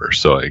 port number.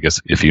 So I guess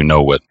if you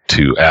know what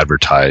to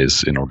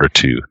advertise in order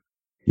to,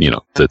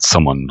 that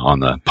someone on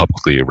the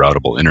publicly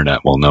routable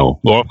internet will know.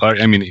 Well,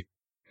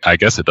 I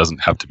guess it doesn't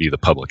have to be the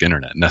public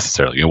internet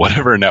necessarily.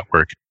 Whatever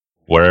network,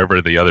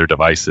 wherever the other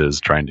device is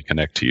trying to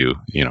connect to you,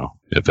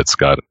 if it's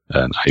got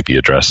an IP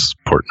address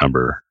port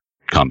number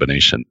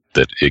combination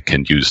that it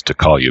can use to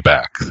call you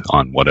back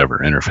on whatever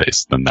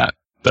interface, then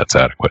that's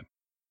adequate.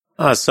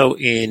 So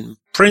in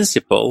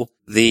principle,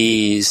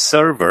 the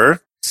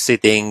server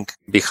sitting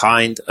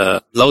behind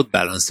a load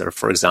balancer,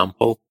 for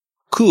example,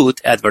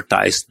 could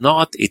advertise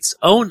not its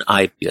own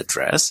IP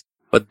address,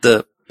 but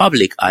the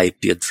public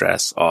IP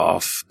address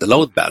of the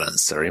load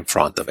balancer in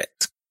front of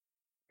it.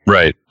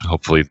 Right.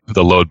 Hopefully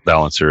the load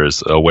balancer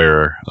is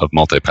aware of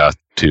multipath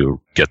to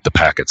get the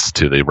packets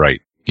to the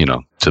right,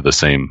 to the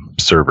same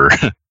server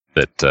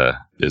that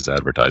is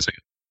advertising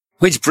it.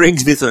 Which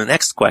brings me to the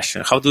next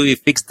question. How do we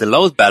fix the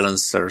load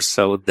balancer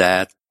so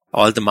that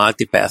all the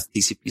multipath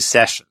TCP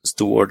sessions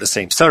toward the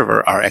same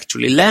server are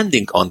actually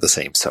landing on the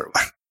same server?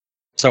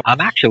 So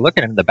I'm actually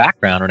looking in the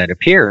background and it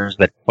appears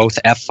that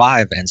both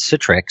F5 and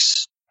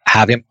Citrix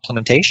have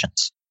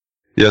implementations.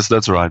 Yes,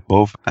 that's right.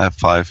 Both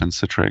F5 and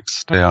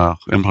Citrix, they are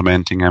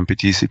implementing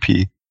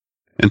MPTCP.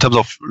 In terms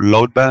of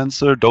load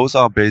balancer, those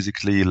are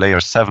basically layer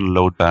 7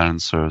 load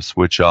balancers,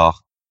 which are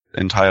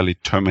entirely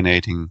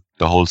terminating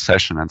the whole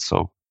session. And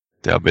so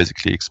they are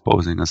basically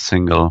exposing a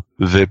single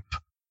VIP.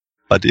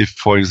 But if,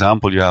 for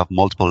example, you have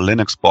multiple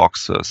Linux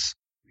boxes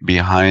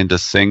behind a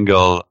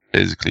single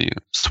basically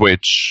a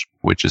switch,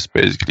 which is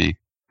basically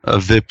a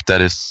VIP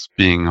that is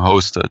being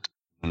hosted,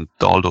 and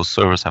all those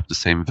servers have the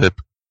same VIP.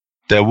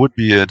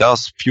 There's a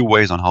few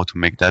ways on how to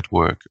make that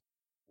work.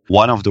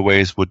 One of the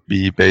ways would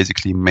be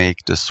basically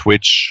make the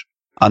switch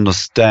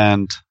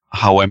understand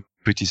how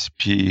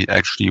MPTCP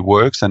actually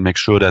works and make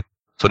sure that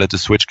the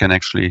switch can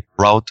actually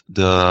route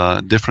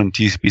the different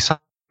TCP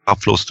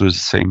subflows to the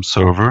same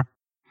server.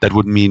 That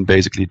would mean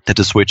basically that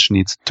the switch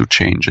needs to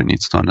change and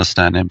needs to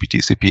understand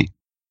MPTCP.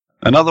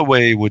 Another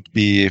way would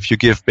be if you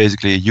give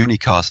basically a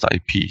unicast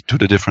IP to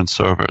the different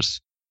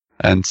servers.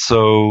 And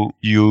so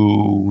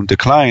the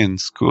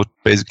clients could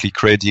basically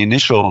create the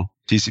initial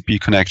TCP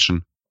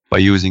connection by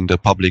using the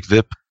public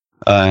VIP,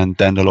 and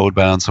then the load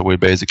balancer will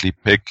basically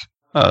pick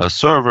a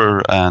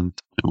server, and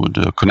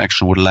the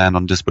connection would land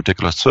on this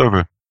particular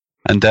server.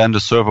 And then the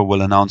server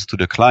will announce to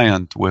the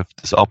client with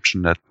this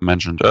option that I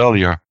mentioned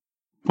earlier,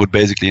 would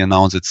basically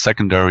announce its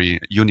secondary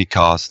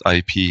unicast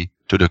IP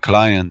to the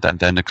client, and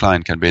then the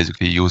client can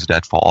basically use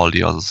that for all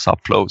the other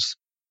subflows.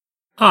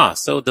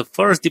 So the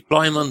first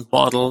deployment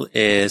model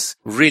is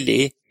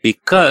really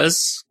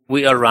because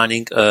we are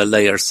running a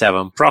layer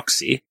 7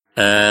 proxy,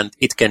 and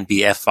it can be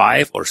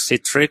F5 or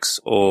Citrix,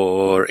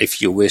 or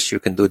if you wish, you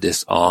can do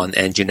this on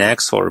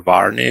Nginx or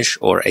Varnish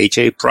or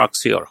HA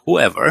proxy or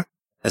whoever.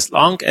 As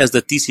long as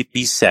the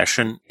TCP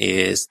session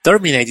is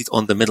terminated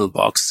on the middle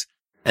box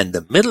and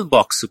the middle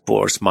box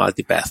supports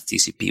multipath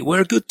TCP,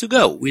 we're good to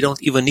go. We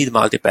don't even need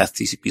multipath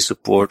TCP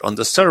support on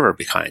the server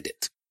behind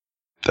it.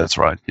 That's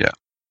right, yeah.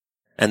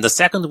 And the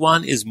second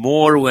one is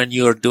more when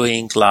you're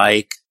doing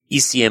like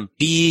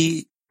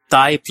ECMP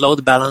type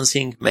load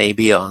balancing,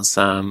 maybe on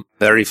some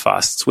very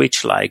fast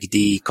switch like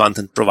the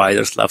content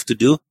providers love to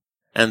do.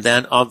 And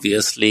then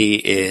obviously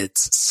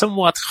it's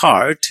somewhat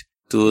hard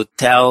to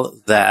tell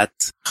that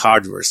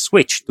hardware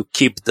switch to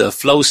keep the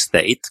flow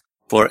state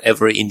for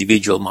every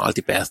individual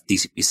multipath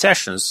TCP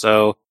session.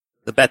 So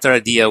the better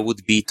idea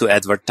would be to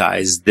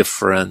advertise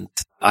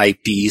different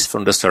IPs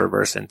from the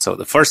servers. And so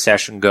the first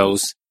session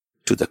goes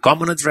to the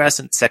common address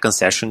and the second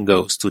session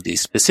goes to the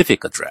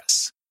specific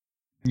address.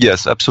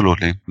 Yes,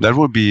 absolutely. That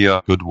would be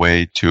a good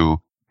way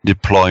to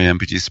deploy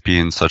MPTCP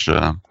in such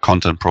a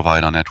content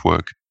provider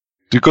network.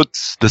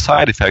 The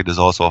side effect is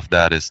also of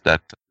that is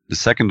that the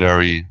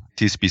secondary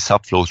TCP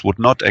subflows would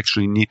not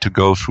actually need to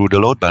go through the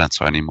load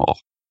balancer anymore.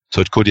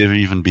 So it could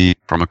even be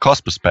from a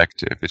cost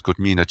perspective. It could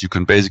mean that you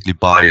can basically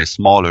buy a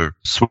smaller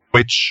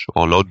switch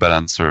or load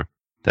balancer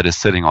that is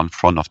sitting on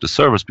front of the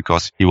servers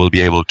because he will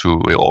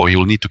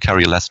need to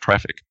carry less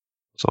traffic.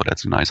 So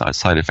that's a nice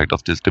side effect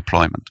of this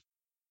deployment.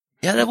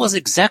 Yeah, that was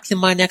exactly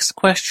my next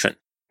question.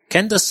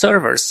 Can the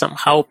server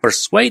somehow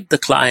persuade the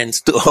client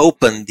to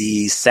open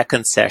the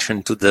second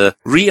session to the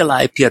real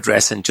IP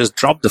address and just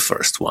drop the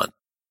first one?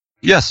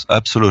 Yes,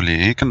 absolutely.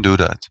 He can do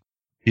that.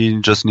 He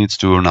just needs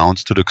to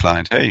announce to the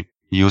client, hey,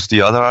 use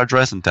the other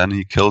address, and then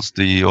he kills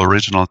the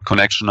original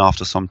connection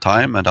after some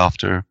time and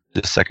after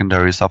the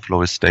secondary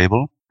subflow is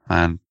stable.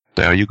 And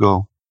there you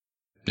go.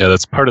 Yeah,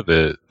 that's part of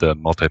the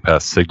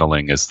multipath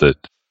signaling is that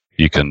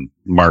you can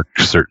mark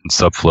certain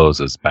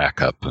subflows as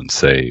backup and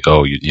say,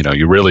 oh,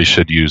 you really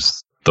should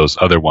use those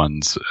other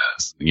ones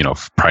as,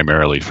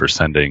 primarily for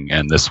sending,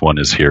 and this one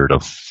is here to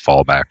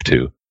fall back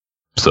to.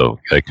 So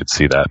I could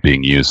see that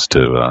being used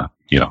to,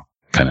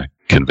 kind of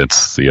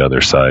convince the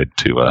other side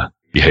to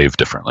behave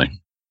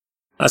differently.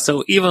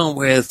 So even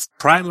with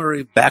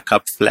primary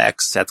backup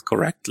flags set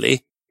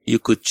correctly, you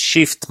could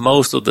shift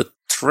most of the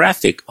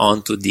traffic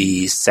onto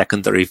the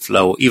secondary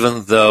flow,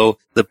 even though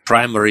the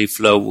primary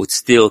flow would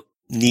still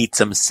need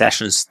some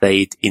session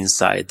state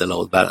inside the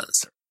load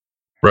balancer.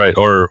 Right.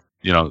 Or,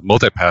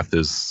 multipath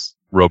is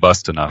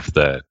robust enough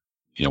that,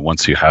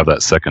 once you have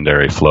that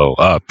secondary flow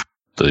up,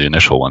 the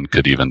initial one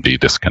could even be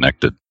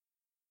disconnected.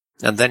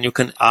 And then you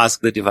can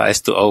ask the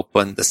device to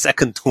open the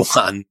second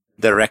one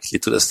directly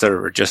to the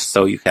server, just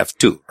so you have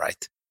two,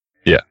 right?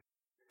 Yeah.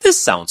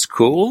 This sounds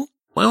cool.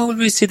 When will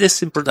we see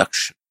this in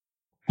production?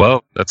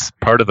 Well, that's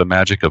part of the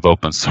magic of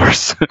open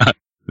source,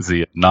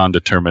 the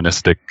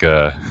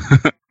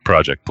non-deterministic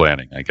project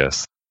planning, I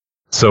guess.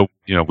 So,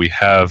 we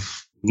have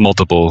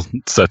multiple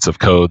sets of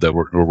code that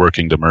we're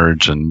working to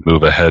merge and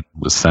move ahead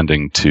with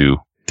sending to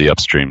the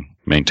upstream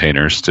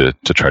maintainers to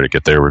try to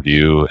get their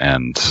review.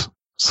 And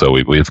so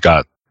we've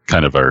got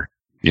kind of our,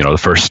 the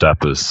first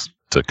step is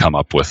to come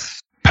up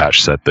with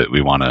patch set that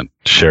we want to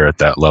share at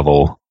that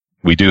level.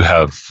 We do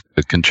have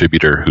a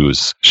contributor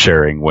who's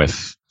sharing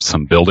with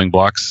some building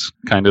blocks,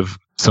 kind of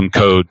some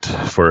code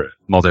for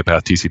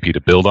multipath TCP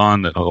to build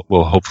on that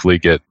will hopefully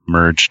get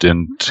merged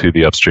into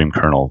the upstream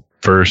kernel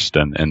first,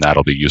 and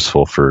that'll be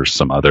useful for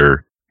some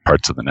other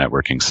parts of the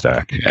networking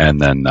stack.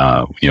 And then,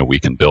 we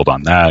can build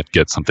on that,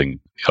 get something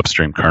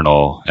upstream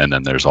kernel, and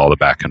then there's all the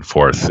back and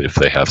forth if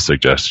they have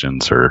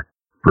suggestions or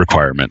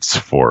requirements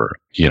for,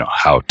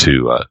 how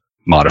to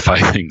modify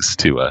things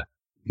to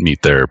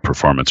meet their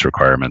performance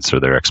requirements or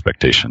their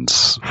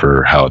expectations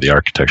for how the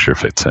architecture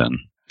fits in.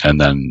 And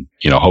then,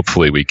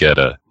 hopefully we get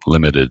a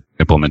limited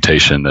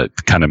implementation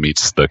that kind of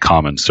meets the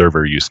common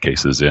server use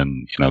cases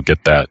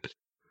get that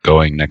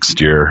going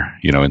next year,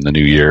 in the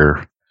new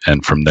year.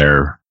 And from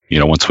there,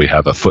 once we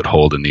have a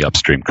foothold in the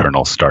upstream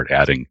kernel, start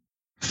adding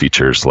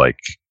features like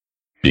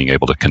being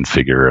able to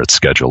configure a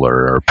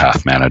scheduler or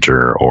path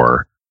manager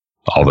or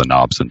all the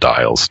knobs and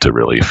dials to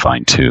really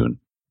fine tune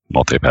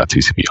multipath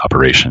TCP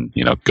operation.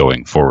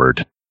 Going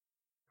forward,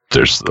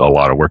 there's a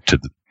lot of work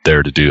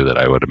there to do that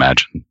I would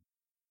imagine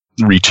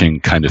reaching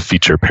kind of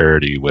feature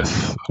parity with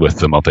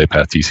the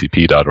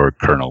multipath.tcp.org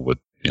kernel would,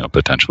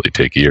 potentially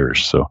take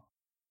years.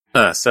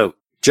 So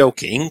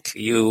joking,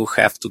 you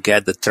have to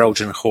get the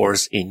Trojan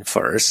horse in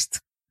first.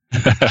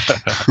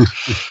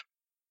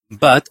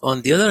 But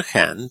on the other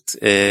hand,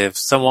 if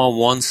someone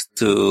wants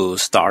to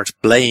start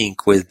playing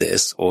with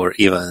this or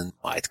even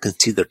might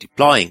consider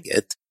deploying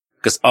it,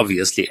 because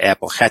obviously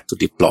Apple had to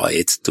deploy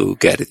it to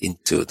get it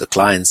into the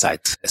client side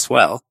as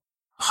well,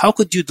 how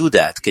could you do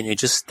that? Can you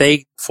just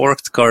take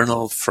forked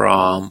kernel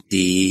from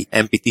the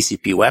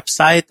MPTCP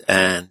website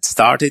and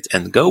start it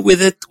and go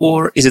with it,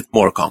 or is it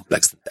more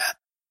complex than that?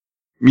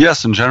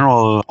 Yes, in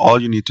general, all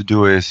you need to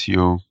do is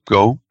you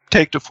go,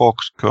 take the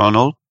forked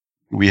kernel.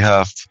 We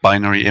have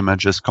binary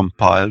images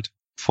compiled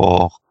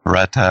for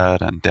Red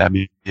Hat and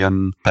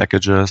Debian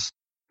packages.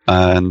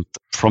 And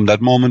from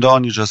that moment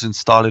on, you just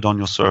install it on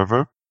your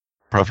server,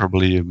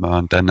 preferably,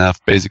 and then have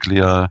basically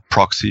a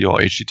proxy or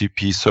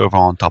HTTP server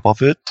on top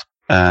of it.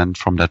 And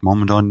from that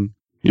moment on,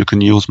 you can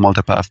use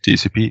multipath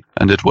TCP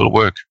and it will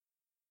work.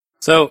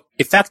 So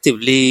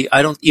effectively,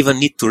 I don't even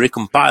need to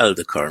recompile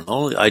the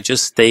kernel. I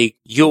just take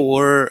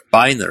your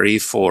binary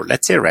for,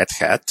 let's say, Red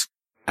Hat.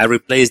 I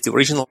replace the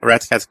original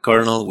Red Hat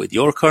kernel with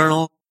your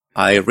kernel.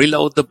 I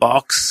reload the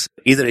box.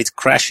 Either it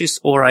crashes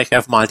or I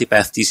have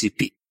multipath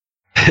TCP.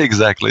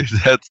 Exactly.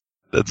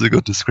 That's a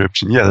good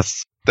description.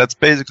 Yes. That's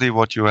basically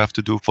what you have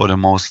to do for the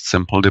most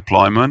simple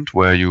deployment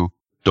where you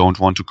don't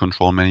want to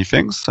control many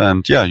things.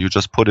 And yeah, you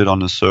just put it on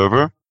the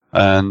server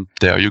and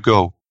there you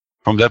go.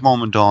 From that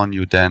moment on,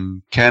 you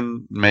then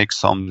can make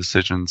some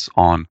decisions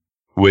on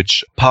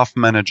which path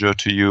manager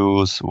to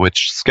use,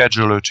 which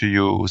scheduler to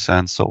use,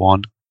 and so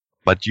on.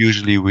 But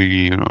usually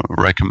we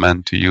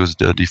recommend to use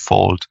the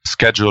default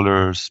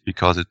schedulers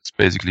because it's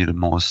basically the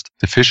most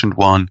efficient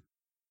one.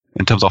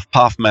 In terms of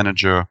path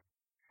manager,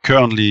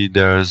 currently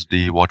there's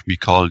what we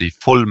call the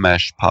full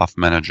mesh path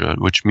manager,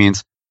 which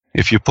means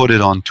if you put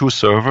it on two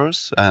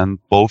servers and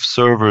both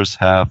servers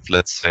have,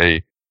 let's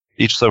say,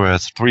 each server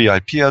has 3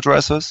 IP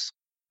addresses,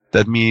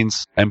 that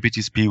means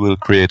MPTCP will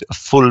create a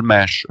full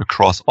mesh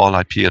across all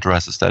IP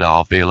addresses that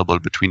are available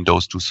between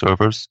those two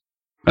servers.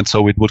 And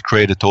so it would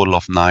create a total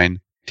of 9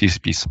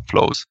 TCP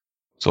flows.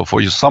 So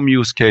for some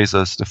use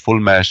cases, the full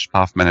mesh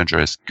path manager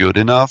is good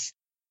enough.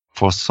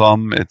 For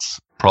some, it's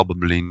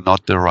probably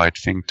not the right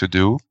thing to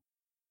do.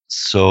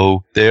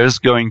 So there's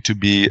going to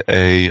be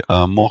a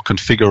more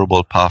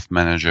configurable path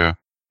manager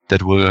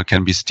that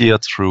can be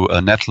steered through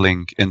a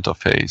netlink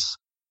interface.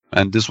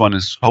 And this one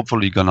is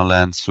hopefully going to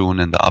land soon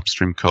in the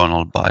upstream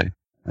kernel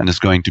and is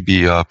going to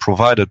be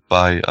provided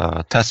by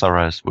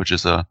Tesares, which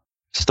is a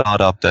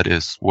startup that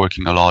is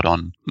working a lot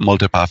on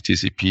multipath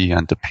TCP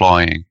and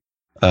deploying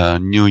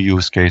new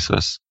use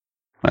cases.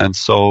 And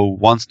so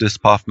once this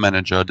path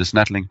manager, this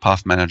netlink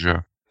path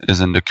manager is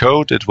in the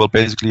code, it will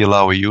basically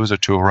allow a user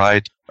to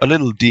write a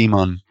little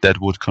daemon that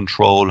would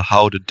control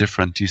how the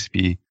different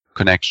TCP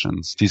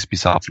connections, TCP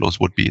subflows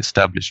would be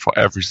established for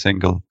every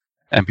single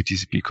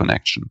MPTCP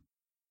connection.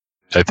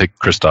 I think,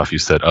 Christoph, you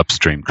said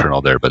upstream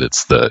kernel there, but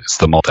it's the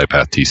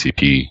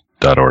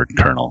multipath.tcp.org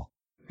kernel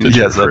that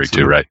you're referring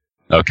to, right?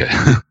 Okay.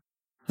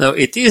 No,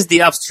 it is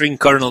the upstream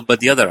kernel,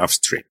 but the other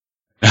upstream.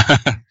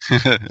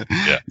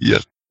 Yeah. Yeah.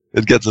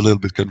 It gets a little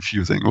bit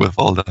confusing with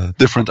all the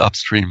different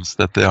upstreams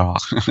that there are.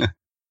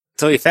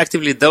 So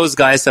effectively, those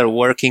guys are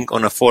working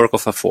on a fork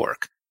of a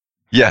fork.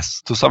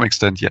 Yes, to some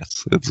extent,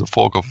 yes. It's a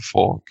fork of a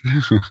fork.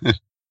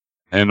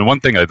 And one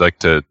thing I'd like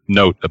to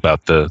note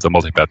about the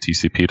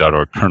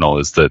multipath.tcp.org kernel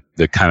is that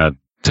the kind of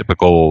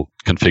typical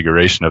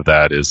configuration of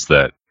that is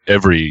that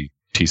every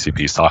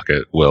TCP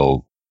socket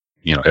will,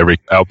 every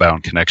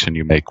outbound connection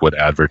you make would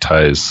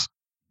advertise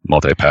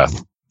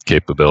multipath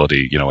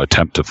capability,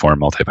 attempt to form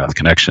multipath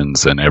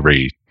connections, and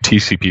every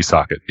TCP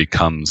socket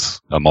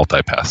becomes a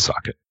multipath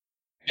socket.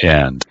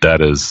 And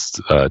that is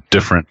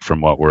different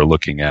from what we're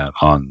looking at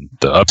on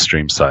the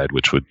upstream side,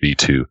 which would be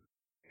to,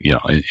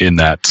 in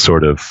that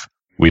sort of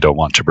we don't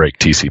want to break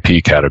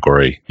TCP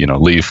category,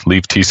 leave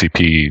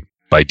TCP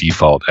by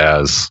default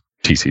as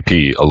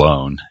TCP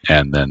alone,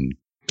 and then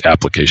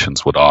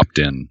applications would opt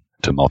in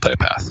to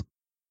multipath.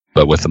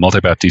 But with the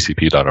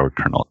multipath.tcp.org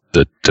kernel,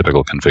 the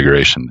typical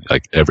configuration,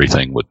 like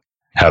everything would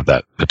have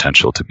that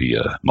potential to be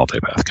a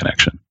multipath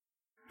connection.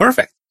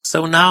 Perfect.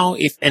 So now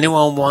if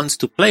anyone wants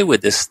to play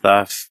with this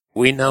stuff,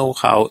 we know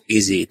how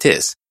easy it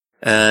is.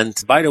 And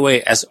by the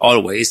way, as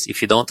always,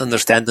 if you don't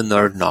understand the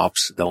nerd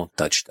knobs, don't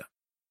touch them.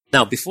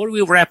 Now, before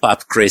we wrap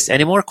up, Chris,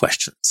 any more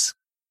questions?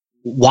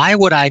 Why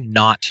would I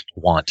not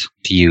want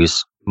to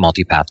use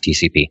multipath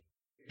TCP?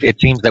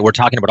 It seems that we're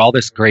talking about all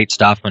this great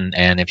stuff,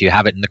 and if you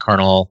have it in the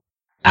kernel,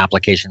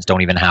 applications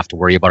don't even have to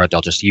worry about it.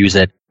 They'll just use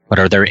it. But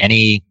are there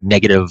any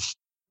negative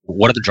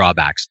what are the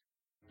drawbacks?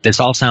 This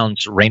all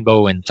sounds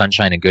rainbow and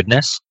sunshine and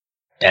goodness,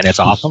 and it's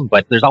awesome,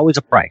 but there's always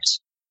a price.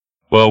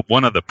 Well,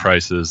 one of the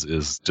prices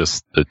is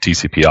just the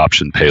TCP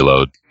option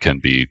payload can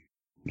be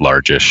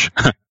largish,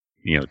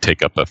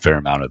 take up a fair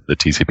amount of the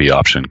TCP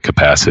option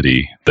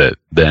capacity that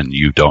then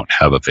you don't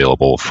have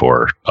available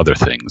for other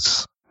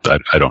things.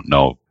 I don't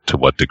know to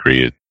what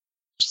degree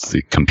it's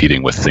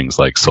competing with things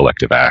like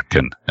selective ACK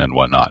and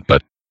whatnot,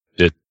 but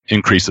it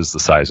increases the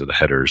size of the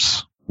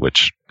headers,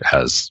 which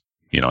has,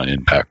 an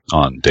impact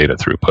on data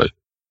throughput.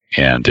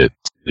 And it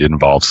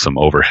involves some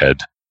overhead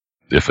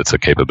if it's a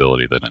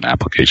capability that an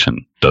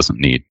application doesn't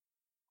need.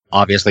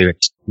 Obviously,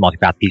 it's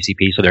multipath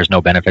TCP, so there's no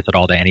benefits at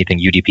all to anything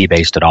UDP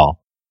based at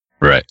all.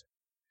 Right.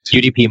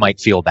 UDP might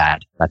feel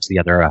bad. That's the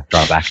other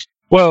drawback.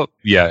 Well,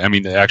 yeah. I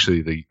mean,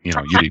 actually, the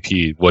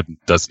UDP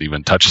doesn't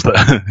even touch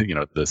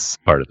the this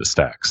part of the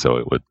stack, so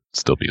it would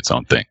still be its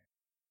own thing.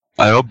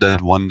 I hope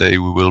that one day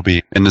we will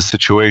be in a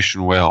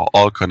situation where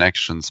all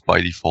connections by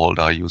default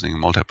are using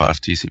multipath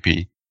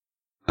TCP,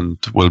 and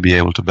will be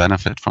able to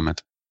benefit from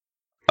it.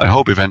 I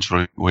hope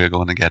eventually we're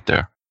going to get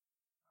there.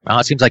 Well,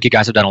 it seems like you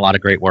guys have done a lot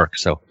of great work,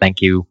 so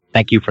thank you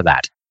for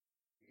that.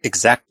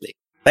 Exactly.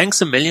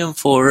 Thanks a million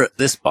for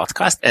this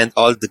podcast and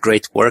all the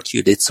great work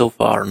you did so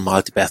far on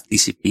multipath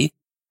TCP.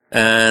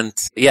 And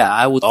yeah,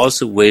 I would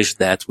also wish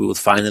that we would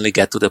finally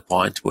get to the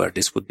point where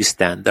this would be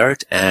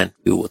standard and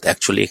we would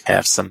actually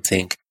have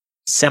something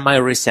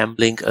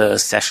semi-resembling a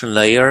session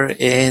layer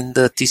in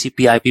the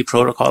TCP IP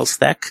protocol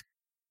stack.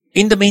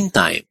 In the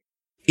meantime,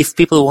 if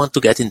people want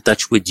to get in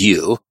touch with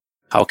you,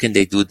 how can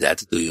they do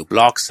that? Do you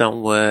blog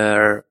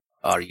somewhere?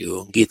 Are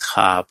you on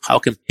GitHub? How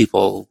can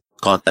people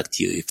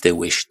contact you if they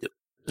wish to?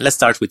 Let's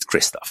start with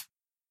Christoph.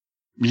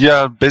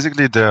 Yeah,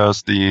 basically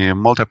there's the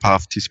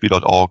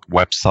multipathtcp.org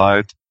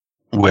website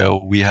where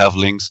we have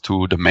links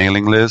to the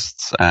mailing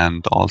lists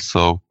and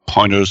also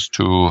pointers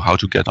to how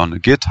to get on the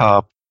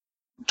GitHub,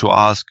 to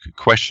ask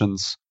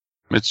questions.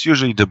 It's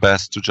usually the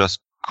best to just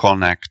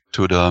connect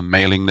to the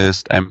mailing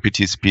list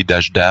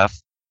mptcp-dev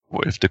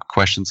if the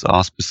questions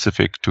are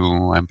specific to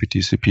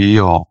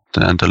MPTCP or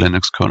the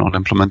Linux kernel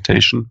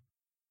implementation.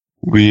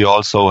 We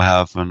also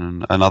have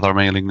another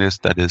mailing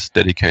list that is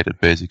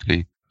dedicated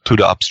basically to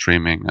the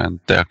upstreaming,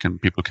 and there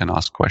people can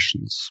ask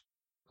questions.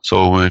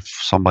 So if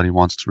somebody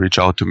wants to reach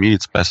out to me,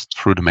 it's best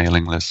through the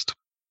mailing list.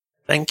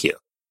 Thank you.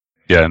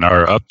 Yeah, and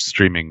our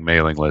upstreaming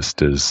mailing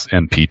list is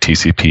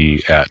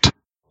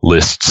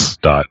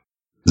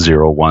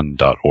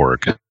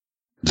mptcp@lists.01.org.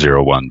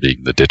 01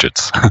 being the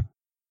digits.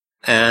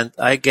 And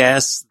I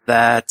guess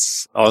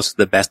that's also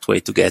the best way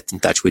to get in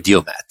touch with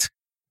you, Matt.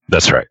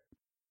 That's right.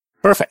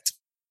 Perfect.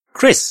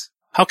 Chris,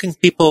 how can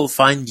people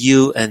find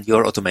you and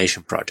your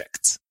automation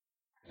projects?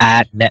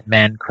 At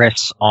Netman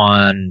Chris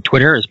on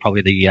Twitter is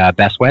probably the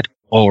best way.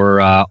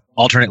 Or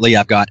alternately,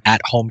 I've got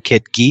at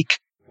HomeKit Geek,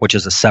 which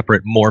is a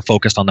separate, more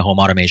focused on the home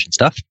automation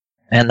stuff.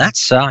 And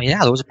that's,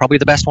 those are probably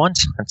the best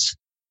ones.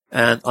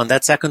 And on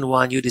that second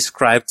one, you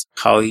described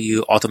how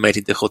you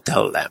automated the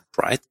hotel lamp,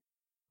 right?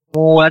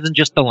 Well, it wasn't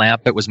just the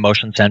lamp. It was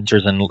motion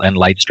sensors and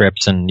light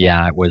strips. And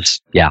it was.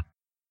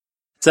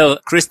 So,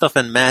 Christoph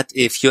and Matt,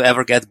 if you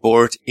ever get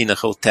bored in a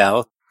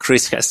hotel,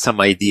 Chris has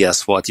some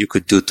ideas what you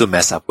could do to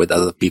mess up with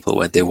other people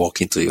when they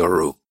walk into your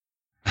room.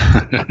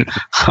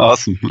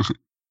 Awesome.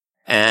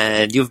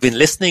 And you've been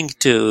listening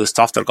to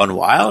Software Gone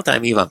Wild.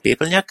 I'm Ivan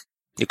Pepelniak.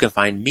 You can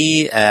find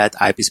me at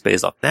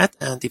ipspace.net.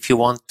 And if you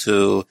want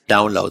to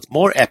download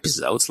more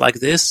episodes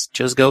like this,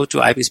 just go to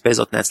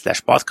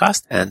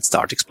ipspace.net/podcast and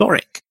start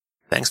exploring.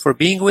 Thanks for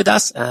being with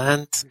us,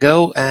 and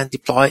go and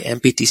deploy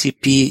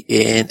MPTCP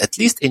at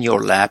least in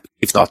your lab,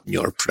 if not in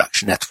your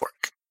production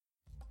network.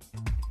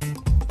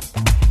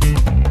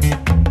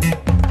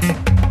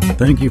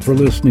 Thank you for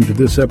listening to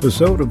this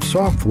episode of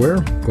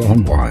Software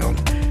Gone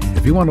Wild.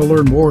 If you want to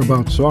learn more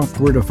about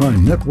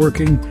software-defined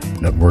networking,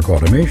 network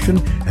automation,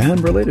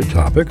 and related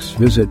topics,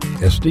 visit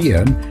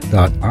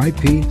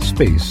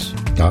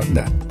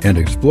sdn.ipspace.net and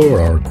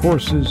explore our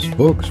courses,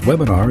 books,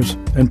 webinars,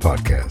 and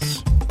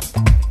podcasts.